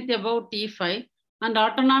lesion is above T5 and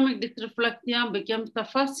autonomic dysreflexia becomes the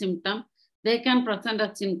first symptom, they can present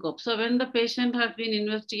as syncope. So when the patient has been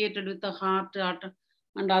investigated with the heart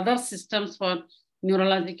and other systems for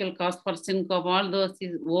neurological cause for syncope, all those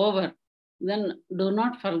is over, then do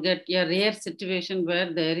not forget a rare situation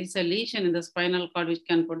where there is a lesion in the spinal cord which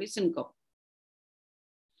can produce syncope.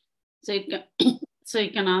 So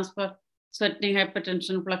you can ask for sweating,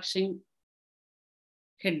 hypertension, flushing,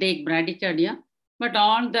 headache, bradycardia, but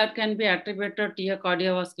all that can be attributed to a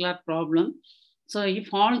cardiovascular problem. So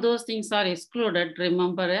if all those things are excluded,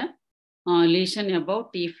 remember a lesion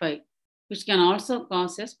above T5, which can also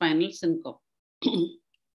cause a spinal syncope.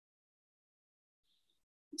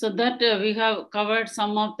 So that we have covered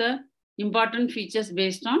some of the important features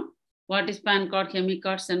based on what is pan cord,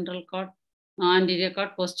 hemicord, central cord, anterior cord,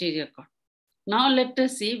 posterior cord. Now let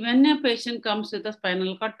us see when a patient comes with a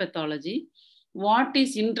spinal cord pathology, what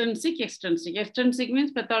is intrinsic, extrinsic? Extrinsic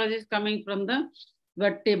means pathology is coming from the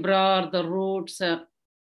vertebra or the roots or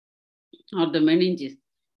the meninges.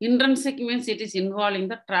 Intrinsic means it is involving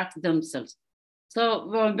the tracts themselves.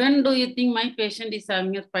 So when do you think my patient is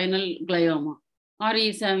having a spinal glioma or he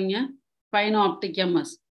is having a spinoptic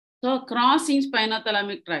MS? So crossing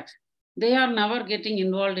spinothalamic tracts, they are never getting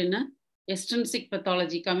involved in a extrinsic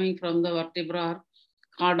pathology coming from the vertebra,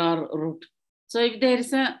 cord or root. So if there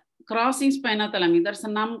is a crossing spinothalamic, there's a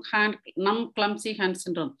numb clumsy hand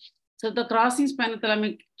syndrome. So the crossing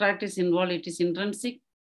spinothalamic tract is involved, it is intrinsic.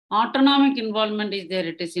 Autonomic involvement is there,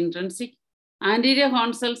 it is intrinsic. Anterior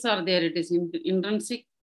horn cells are there, it is intrinsic.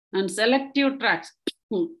 And selective tracts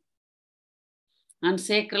and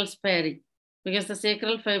sacral sparing, because the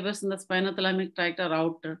sacral fibers in the spinothalamic tract are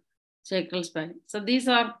outer, sacral sparing. So these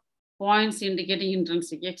are points indicating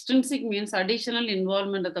intrinsic. Extrinsic means additional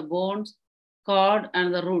involvement of the bones, cord,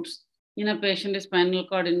 and the roots. In a patient with spinal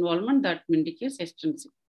cord involvement, that indicates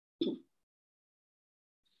extrinsic.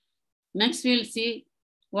 Next, we'll see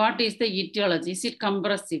what is the etiology. Is it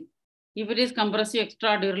compressive? If it is compressive,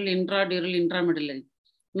 extradural, intradural, intramedullary.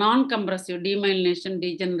 Non-compressive, demyelination,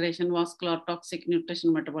 degeneration, vascular, toxic,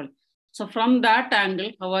 nutrition, metabolic. So from that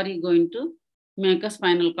angle, how are you going to make a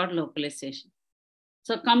spinal cord localization?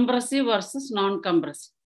 So compressive versus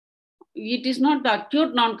non-compressive. It is not the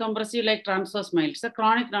acute non-compressive like transverse mild. It's a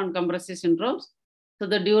chronic non-compressive syndromes. So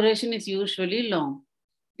the duration is usually long.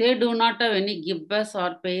 They do not have any gibbous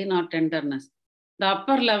or pain or tenderness. The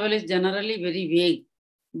upper level is generally very vague.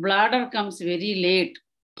 Bladder comes very late.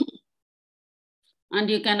 And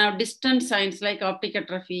you can have distant signs like optic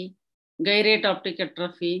atrophy, gyrate optic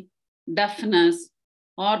atrophy, deafness,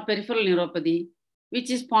 or peripheral neuropathy, which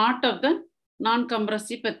is part of the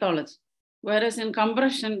non-compressive pathology. Whereas in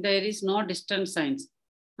compression, there is no distant signs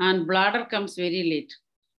and bladder comes very late.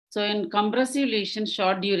 So in compressive lesion,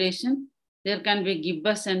 short duration, there can be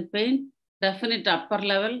gibbous and pain, definite upper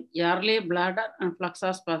level, early bladder and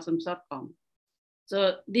flexor spasms are common.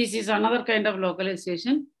 So this is another kind of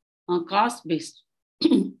localization, cause-based.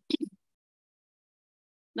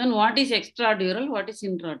 Then what is extradural? What is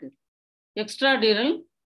intradural? Extradural,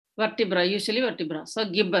 vertebra, usually vertebra. So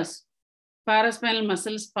gibbous, paraspinal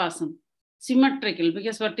muscle spasm, symmetrical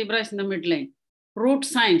because vertebra is in the midline. Root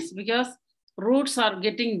signs because roots are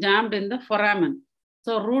getting jammed in the foramen.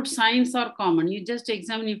 So root signs are common. You just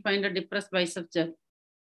examine, you find a depressed bicep jerk.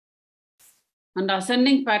 And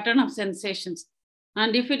ascending pattern of sensations.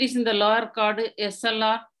 And if it is in the lower cord,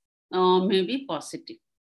 SLR may be positive.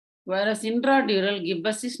 Whereas intradural,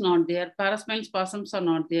 gibbous is not there, paraspinal spasms are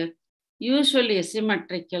not there. Usually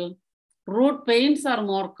asymmetrical. Root pains are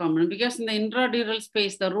more common because in the intradural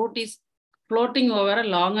space, the root is floating over a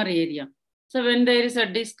longer area. So when there is a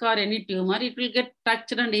disc or any tumor, it will get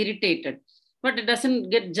touched and irritated, but it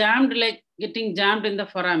doesn't get jammed like getting jammed in the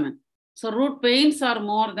foramen. So root pains are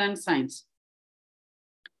more than signs.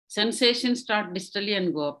 Sensations start distally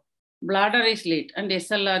and go up. bladder is late, and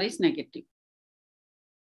SLR is negative.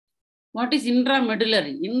 What is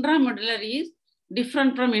intramedullary? Intramedullary is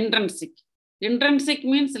different from intrinsic. Intrinsic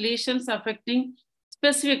means lesions affecting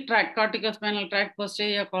specific tract, corticospinal tract,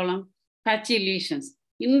 posterior column, patchy lesions.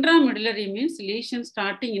 Intramedullary means lesions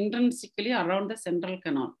starting intrinsically around the central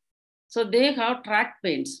canal. So they have tract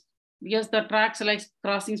pains because the tracts like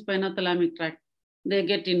crossing spinothalamic tract, they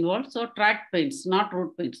get involved. So tract pains, not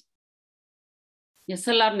root pains.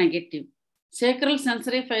 SLR negative. Sacral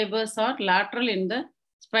sensory fibers are lateral in the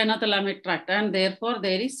spinothalamic tract, and therefore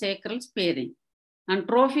there is sacral sparing. And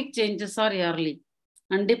trophic changes are early.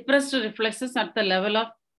 And depressed reflexes at the level of,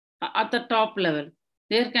 at the top level.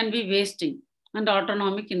 There can be wasting and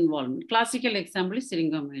autonomic involvement. Classical example is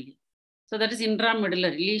syringomegaly. So that is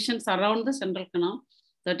intramedullary. Lesions around the central canal,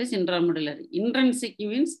 that is intramedullary. Intrinsic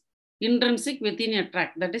means intrinsic within a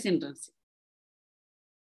tract, that is intrinsic.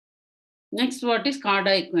 Next, what is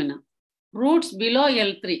cauda equina? Roots below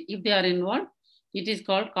L3, if they are involved, it is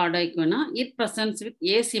called cauda equina. It presents with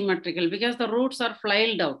asymmetrical because the roots are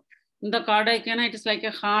flailed out. In the cauda equina, it is like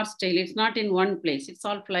a horse tail. It's not in one place. It's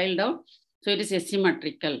all flailed out. So it is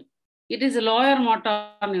asymmetrical. It is lower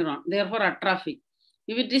motor neuron, therefore atrophic.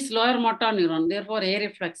 If it is lower motor neuron, therefore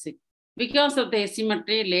areflexic. Because of the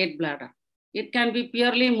asymmetry, late bladder. It can be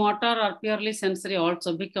purely motor or purely sensory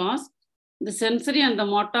also because the sensory and the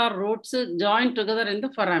motor roots join together in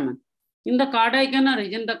the foramen. In the cauda equina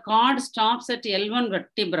region, the cord stops at L1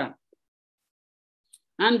 vertebra.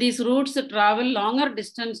 And these roots travel longer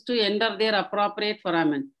distance to enter their appropriate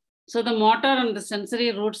foramen. So the motor and the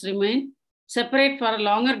sensory roots remain separate for a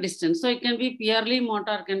longer distance. So it can be purely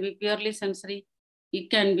motor, can be purely sensory. It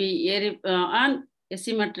can be and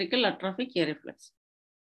asymmetrical atrophic areflex.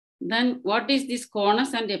 Then what is this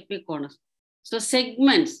conus and epiconus? So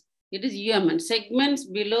segments, it is UMN. Segments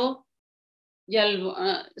below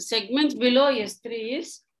segments below S3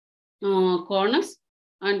 is conus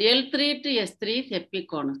and L3 to S3 is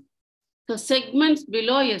epiconus. So segments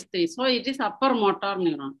below S3, so it is upper motor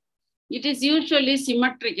neuron. It is usually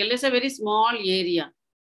symmetrical, it's a very small area.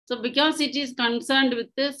 So because it is concerned with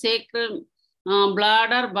the sacral,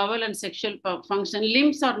 bladder, bowel and sexual function,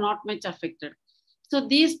 limbs are not much affected. So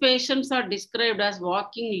these patients are described as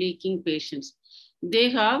walking, leaking patients. They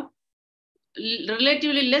have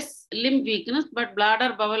relatively less limb weakness, but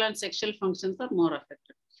bladder, bowel and sexual functions are more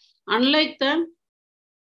affected. Unlike the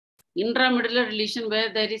intramedullary lesion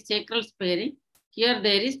where there is sacral sparing, here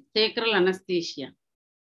there is sacral anesthesia.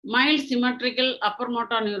 Mild symmetrical upper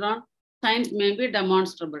motor neuron signs may be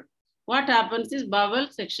demonstrable. What happens is bowel,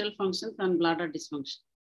 sexual functions and bladder dysfunction.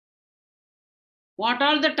 What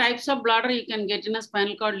are the types of bladder you can get in a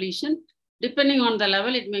spinal cord lesion? Depending on the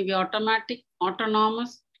level, it may be automatic,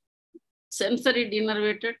 autonomous, sensory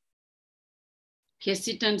denervated,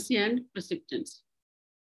 hesitancy and precipitancy.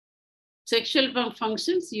 Sexual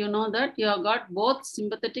functions, you know that you have got both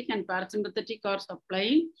sympathetic and parasympathetic are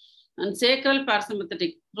supplying, and sacral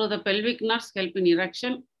parasympathetic through the pelvic nerves help in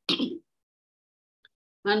erection,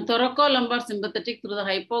 and thoracolumbar sympathetic through the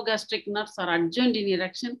hypogastric nerves are adjoined in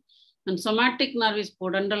erection, and somatic nerve is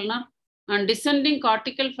pudendal nerve, and descending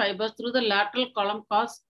cortical fibers through the lateral column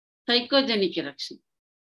cause psychogenic erection.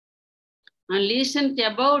 And lesions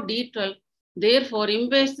above D12 therefore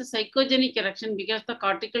impedes the psychogenic erection because the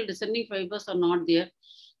cortical descending fibers are not there,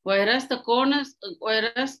 whereas the conus,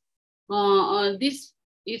 this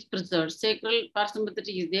is preserved. Sacral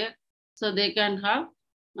parasympathetic is there, so they can have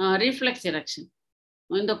reflex erection.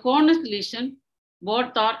 In the conus lesion,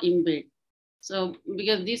 both are impaired. So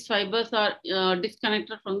because these fibers are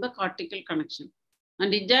disconnected from the cortical connection.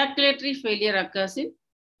 And ejaculatory failure occurs in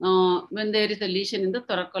when there is a lesion in the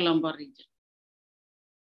thoracolumbar region.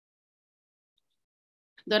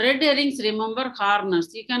 The red herrings, remember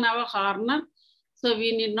harness. You can have a harner, so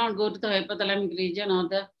we need not go to the hypothalamic region or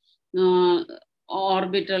the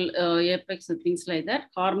orbital apex and things like that.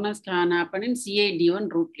 Harness can happen in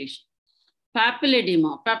CAD1 root lesion.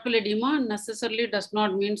 Papilledema. Papilledema necessarily does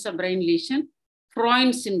not mean a brain lesion.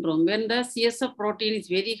 Freund syndrome, when the CSF protein is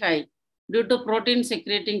very high due to protein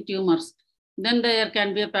secreting tumors, then there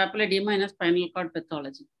can be a papilledema in a spinal cord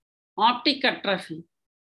pathology. Optic atrophy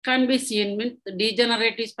can be seen with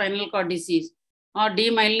degenerative spinal cord disease or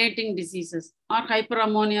demyelinating diseases or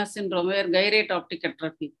hyperammonia syndrome where gyrate optic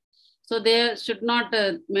atrophy. So they should not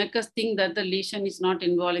make us think that the lesion is not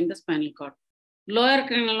involved in the spinal cord. Lower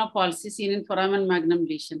cranial palsy seen in foramen magnum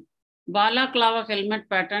lesion. Balaclava helmet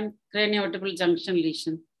pattern craniovertebral junction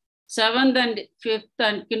lesion. 7th and 5th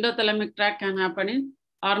and kindothalamic tract can happen in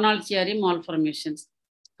Arnold-Chiari malformations.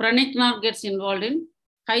 Phrenic nerve gets involved in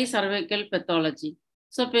high cervical pathology.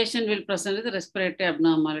 So patient will present with respiratory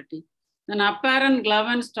abnormality. Then apparent glove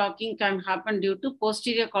and stocking can happen due to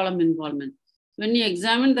posterior column involvement. When you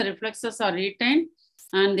examine, the reflexes are retained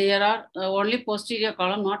and there are only posterior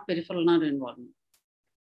column, not peripheral nerve involvement.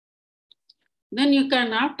 Then you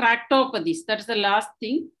can have tractopathies. That's the last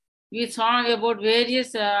thing. We saw about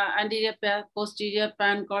various anterior, posterior,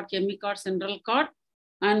 pan cord, hemicord, central cord,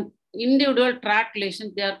 and individual tract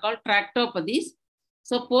lesions. They are called tractopathies.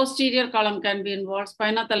 So posterior column can be involved,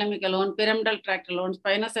 spinothalamic alone, pyramidal tract alone,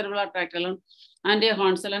 spinocerebellar tract alone, anterior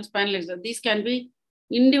horn cell and spinal exam. These can be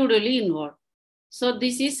individually involved. So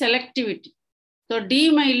this is selectivity. So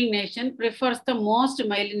demyelination prefers the most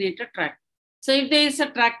myelinated tract. So if there is a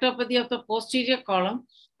tractopathy of the posterior column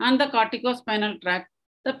and the corticospinal tract,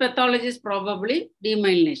 the pathology is probably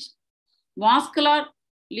demyelination. Vascular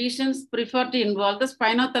lesions prefer to involve the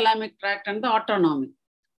spinothalamic tract and the autonomic.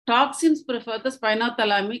 Toxins prefer the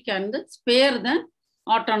spinothalamic and spare the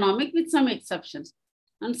autonomic with some exceptions.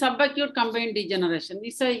 And subacute combined degeneration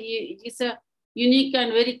is a unique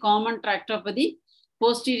and very common tractopathy.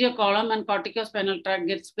 Posterior column and corticospinal tract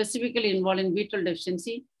get specifically involved in beetle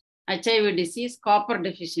deficiency, HIV disease, copper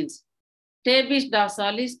deficiency. Tabes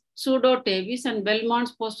dorsalis, pseudo-tabes, and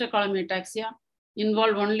Belmont's posterior column ataxia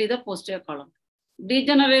involve only the posterior column.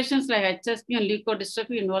 Degenerations like HSP and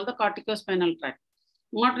leukodystrophy involve the corticospinal tract.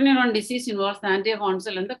 Motor neuron disease involves the anterior horn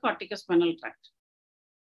cell and the corticospinal tract.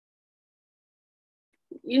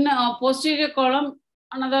 In posterior column,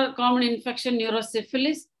 another common infection,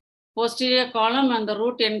 neurosyphilis. Posterior column and the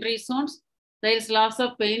root entry zones, there is loss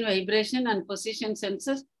of pain, vibration, and position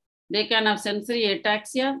senses. They can have sensory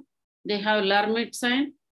ataxia. They have Lhermitte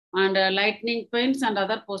sign and lightning pains and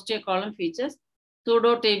other posterior column features.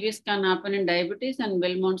 Pseudo-tabes can happen in diabetes and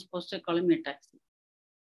Belmont's posterior column ataxia.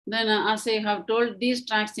 Then, as I have told, these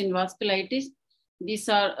tracts in vasculitis, these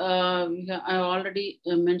are, I already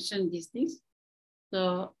mentioned these things.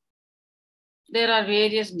 So, there are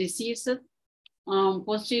various diseases,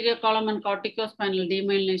 posterior column and corticospinal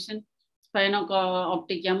demyelination,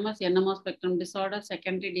 spino-optic MS, NMO spectrum disorder,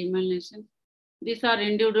 secondary demyelination. These are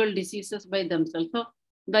individual diseases by themselves. So,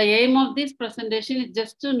 the aim of this presentation is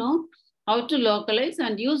just to know how to localize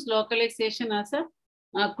and use localization as a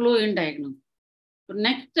clue in diagnosis.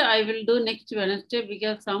 Next, I will do next Wednesday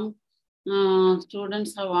because some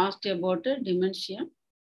students have asked about dementia.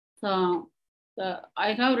 So,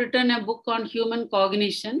 I have written a book on human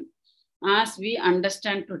cognition as we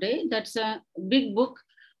understand today. That's a big book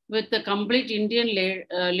with the complete Indian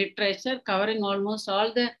literature covering almost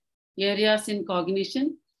all the areas in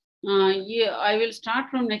cognition. I will start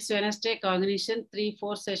from next Wednesday, cognition,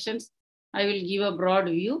 3-4 sessions. I will give a broad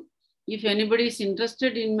view. If anybody is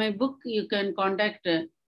interested in my book, you can contact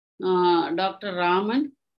Dr.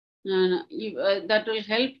 Raman. That will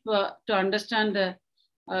help to understand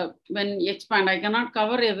when you expand. I cannot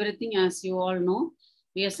cover everything, as you all know.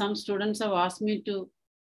 Some students have asked me to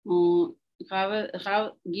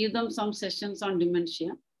give them some sessions on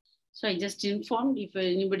dementia. So I just informed. If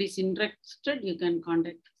anybody is interested, you can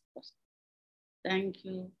contact us. Thank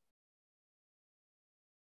you.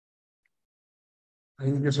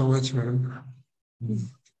 Thank you so much, madam.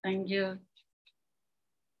 Thank you.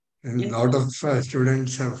 And a lot of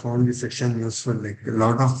students have found this section useful. Like a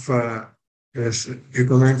lot of comments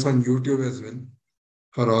on YouTube as well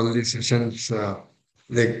for all these sessions.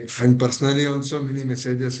 And personally also many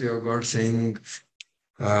messages you have got saying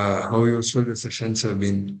how useful the sessions have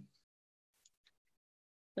been.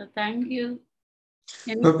 So thank you.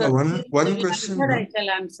 One question. I shall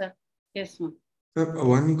answer. Yes, ma'am.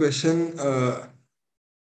 One question.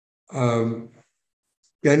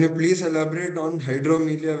 Can you please elaborate on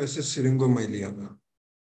hydromelia versus syringomyelia?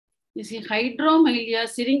 You see,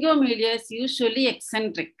 syringomyelia is usually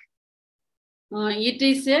eccentric. It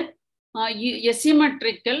is a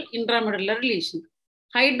asymmetrical intramedullary lesion.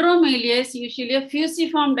 Hydromelia is usually a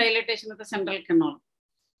fusiform dilatation of the central canal.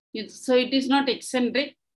 So it is not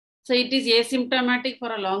eccentric. So it is asymptomatic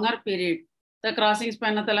for a longer period. The crossing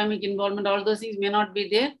spinothalamic involvement, all those things may not be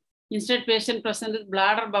there. Instead, patient presents with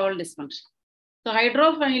bladder bowel dysfunction. So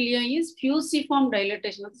hydromelia is fusiform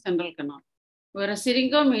dilatation of the central canal, whereas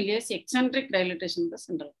syringomelia is eccentric dilatation of the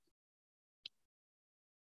central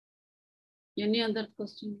canal. Any other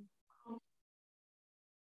question?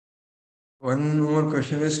 One more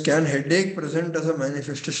question is, can headache present as a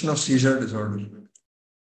manifestation of seizure disorder?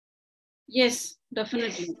 Yes,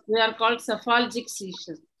 definitely. They are called cephalgic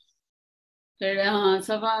seizures.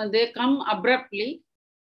 They come abruptly.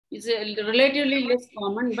 It's relatively less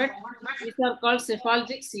common, but these are called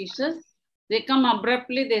cephalgic seizures. They come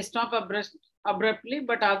abruptly, they stop abruptly,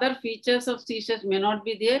 but other features of seizures may not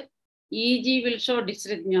be there. EEG will show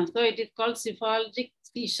dysrhythmia. So it is called cephalgic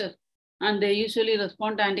seizure. and they usually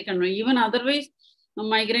respond to anticonvulsant. Even otherwise,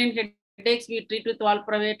 migraine headaches we treat with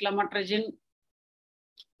valproate, lamotrigine,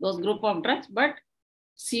 those group of drugs, but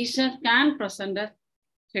seizure can present as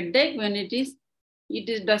headache when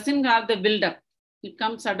it doesn't have the build-up. It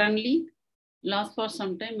comes suddenly, lasts for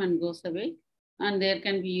some time and goes away, and there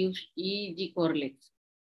can be used EEG correlates.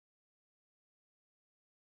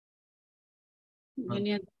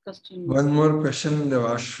 Any other question? One more question,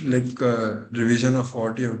 Devash, like revision of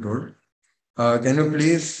what you have told. Can you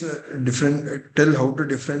please tell how to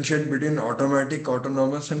differentiate between automatic,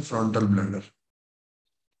 autonomous, and frontal bladder?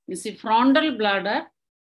 You see, frontal bladder,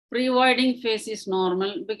 pre-voiding phase is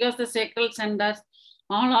normal because the sacral centers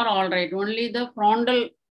all are all right. Only the frontal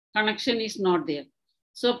connection is not there.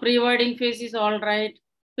 So pre-voiding phase is all right.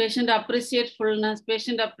 Patient appreciates fullness,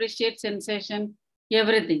 patient appreciates sensation,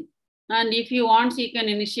 everything. And if he wants, he can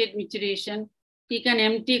initiate micturition. He can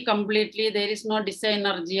empty completely. There is no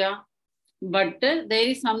dyssynergia. But there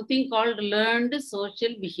is something called learned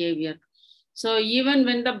social behavior. So even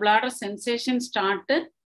when the bladder sensation started,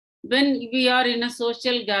 when we are in a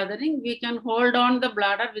social gathering, we can hold on the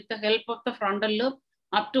bladder with the help of the frontal lobe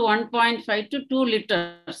up to 1.5 to 2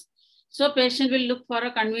 liters. So patient will look for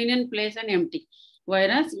a convenient place and empty.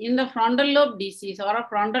 Whereas in the frontal lobe disease or a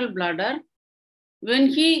frontal bladder, when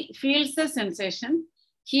he feels the sensation,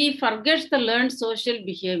 he forgets the learned social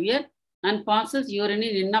behavior and passes urine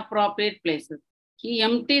in inappropriate places. He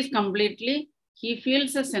empties completely. He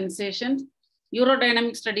feels the sensations.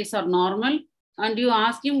 Urodynamic studies are normal. And you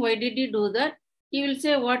ask him, why did you do that? He will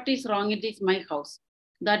say, what is wrong? It is my house.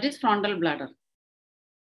 That is frontal bladder.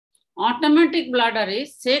 Automatic bladder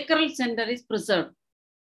is sacral center is preserved.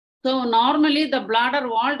 So normally the bladder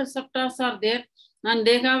wall receptors are there and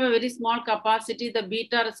they have a very small capacity. The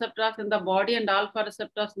beta receptors in the body and alpha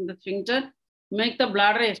receptors in the sphincter make the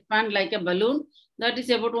bladder expand like a balloon. That is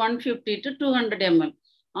about 150 to 200 ml.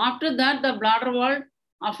 After that, the bladder wall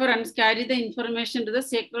afferents carry the information to the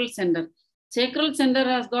sacral center. Sacral center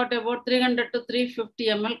has got about 300 to 350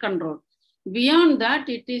 ml control. Beyond that,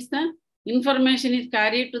 it is the information is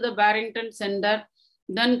carried to the Barrington center,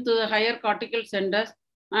 then to the higher cortical centers,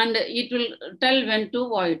 and it will tell when to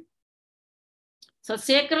void. So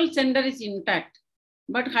sacral center is intact,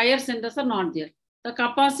 but higher centers are not there. The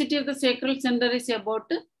capacity of the sacral center is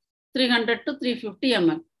about 300 to 350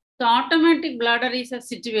 ml. The automatic bladder is a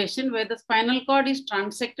situation where the spinal cord is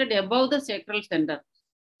transected above the sacral center.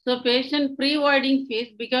 So patient pre-voiding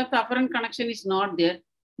phase, because the afferent connection is not there,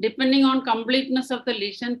 depending on completeness of the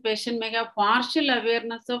lesion, patient may have partial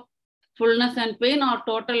awareness of fullness and pain or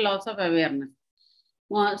total loss of awareness.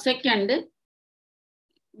 Second,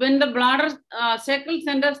 when the bladder sacral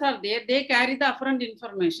centers are there, they carry the afferent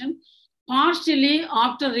information. Partially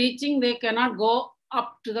after reaching, they cannot go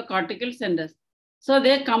up to the cortical centers. So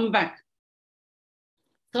they come back.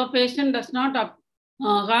 So patient does not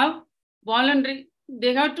have voluntary,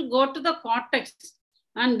 they have to go to the cortex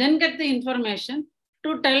and then get the information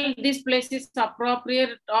to tell this place is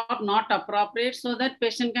appropriate or not appropriate so that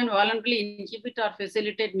patient can voluntarily inhibit or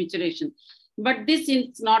facilitate micturition. But this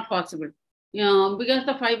is not possible because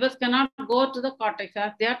the fibers cannot go to the cortex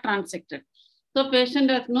as they are transected. So patient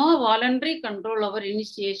has no voluntary control over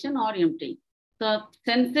initiation or emptying. The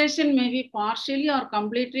sensation may be partially or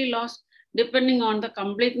completely lost depending on the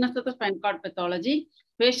completeness of the spinal cord pathology.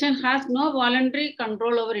 Patient has no voluntary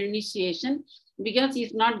control over initiation because he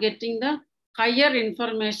is not getting the higher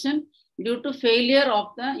information due to failure of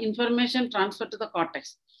the information transfer to the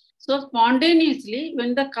cortex. So spontaneously,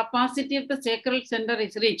 when the capacity of the sacral center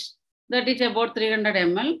is reached, that is about 300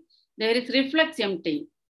 ml, there is reflex emptying.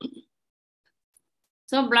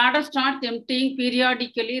 So bladder starts emptying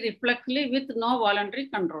periodically, reflexively with no voluntary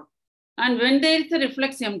control. And when there is a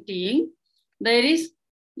reflex emptying, there is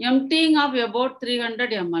emptying of about 300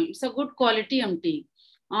 ml. It's a good quality emptying.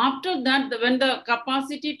 After that, when the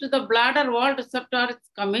capacity to the bladder wall receptor is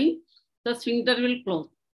coming, the sphincter will close.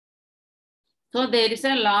 So there is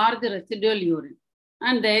a large residual urine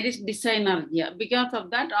and there is dyssynergia. Because of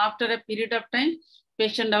that, after a period of time,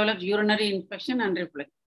 patient develops urinary infection and reflux.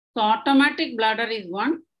 So automatic bladder is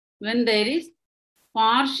one when there is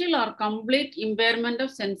partial or complete impairment of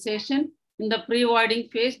sensation in the pre-voiding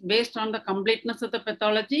phase based on the completeness of the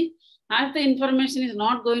pathology. As the information is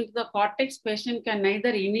not going to the cortex, patient can neither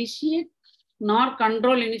initiate nor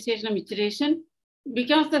control initiation of micturition.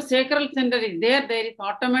 Because the sacral center is there, there is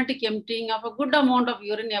automatic emptying of a good amount of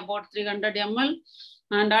urine, about 300 ml.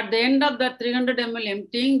 And at the end of the 300 ml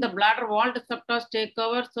emptying, the bladder wall receptors take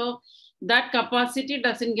over. So that capacity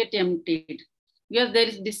doesn't get emptied because there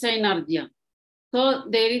is dyssynergia. So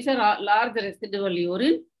there is a large residual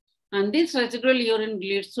urine. And this residual urine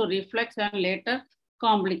leads to reflux and later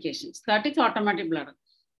complications. That is automatic bladder.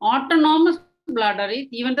 Autonomous bladder is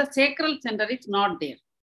even the sacral center is not there.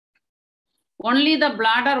 Only the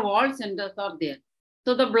bladder wall centers are there.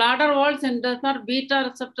 So the bladder wall centers are beta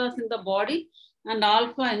receptors in the body and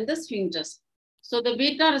alpha in the sphincters. So the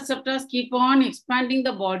beta receptors keep on expanding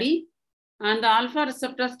the body and the alpha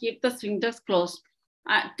receptors keep the sphincters closed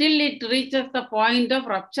till it reaches the point of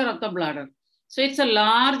rupture of the bladder. So it's a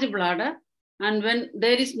large bladder and when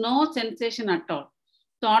there is no sensation at all.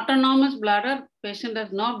 So autonomous bladder, patient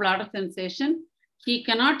has no bladder sensation. He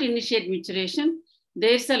cannot initiate micturition.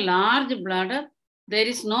 There is a large bladder. There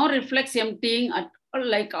is no reflex emptying at all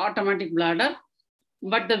like automatic bladder.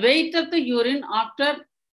 But the weight of the urine after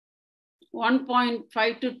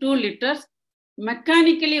 1.5 to 2 liters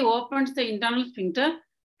mechanically opens the internal sphincter,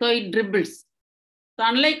 so it dribbles. So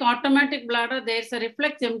unlike automatic bladder, there is a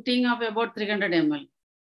reflex emptying of about 300 ml.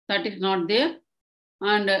 That is not there.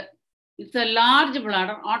 And it's a large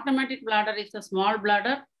bladder. Automatic bladder is a small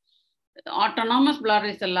bladder. Autonomous bladder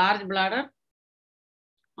is a large bladder.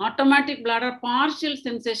 Automatic bladder, partial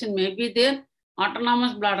sensation may be there.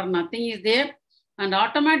 Autonomous bladder, nothing is there. And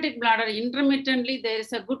automatic bladder, intermittently, there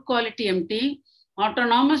is a good quality emptying.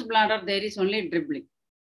 Autonomous bladder, there is only dribbling.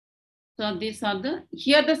 So these are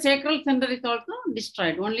here the sacral center is also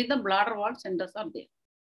destroyed. Only the bladder wall centers are there.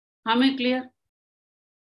 Am I clear?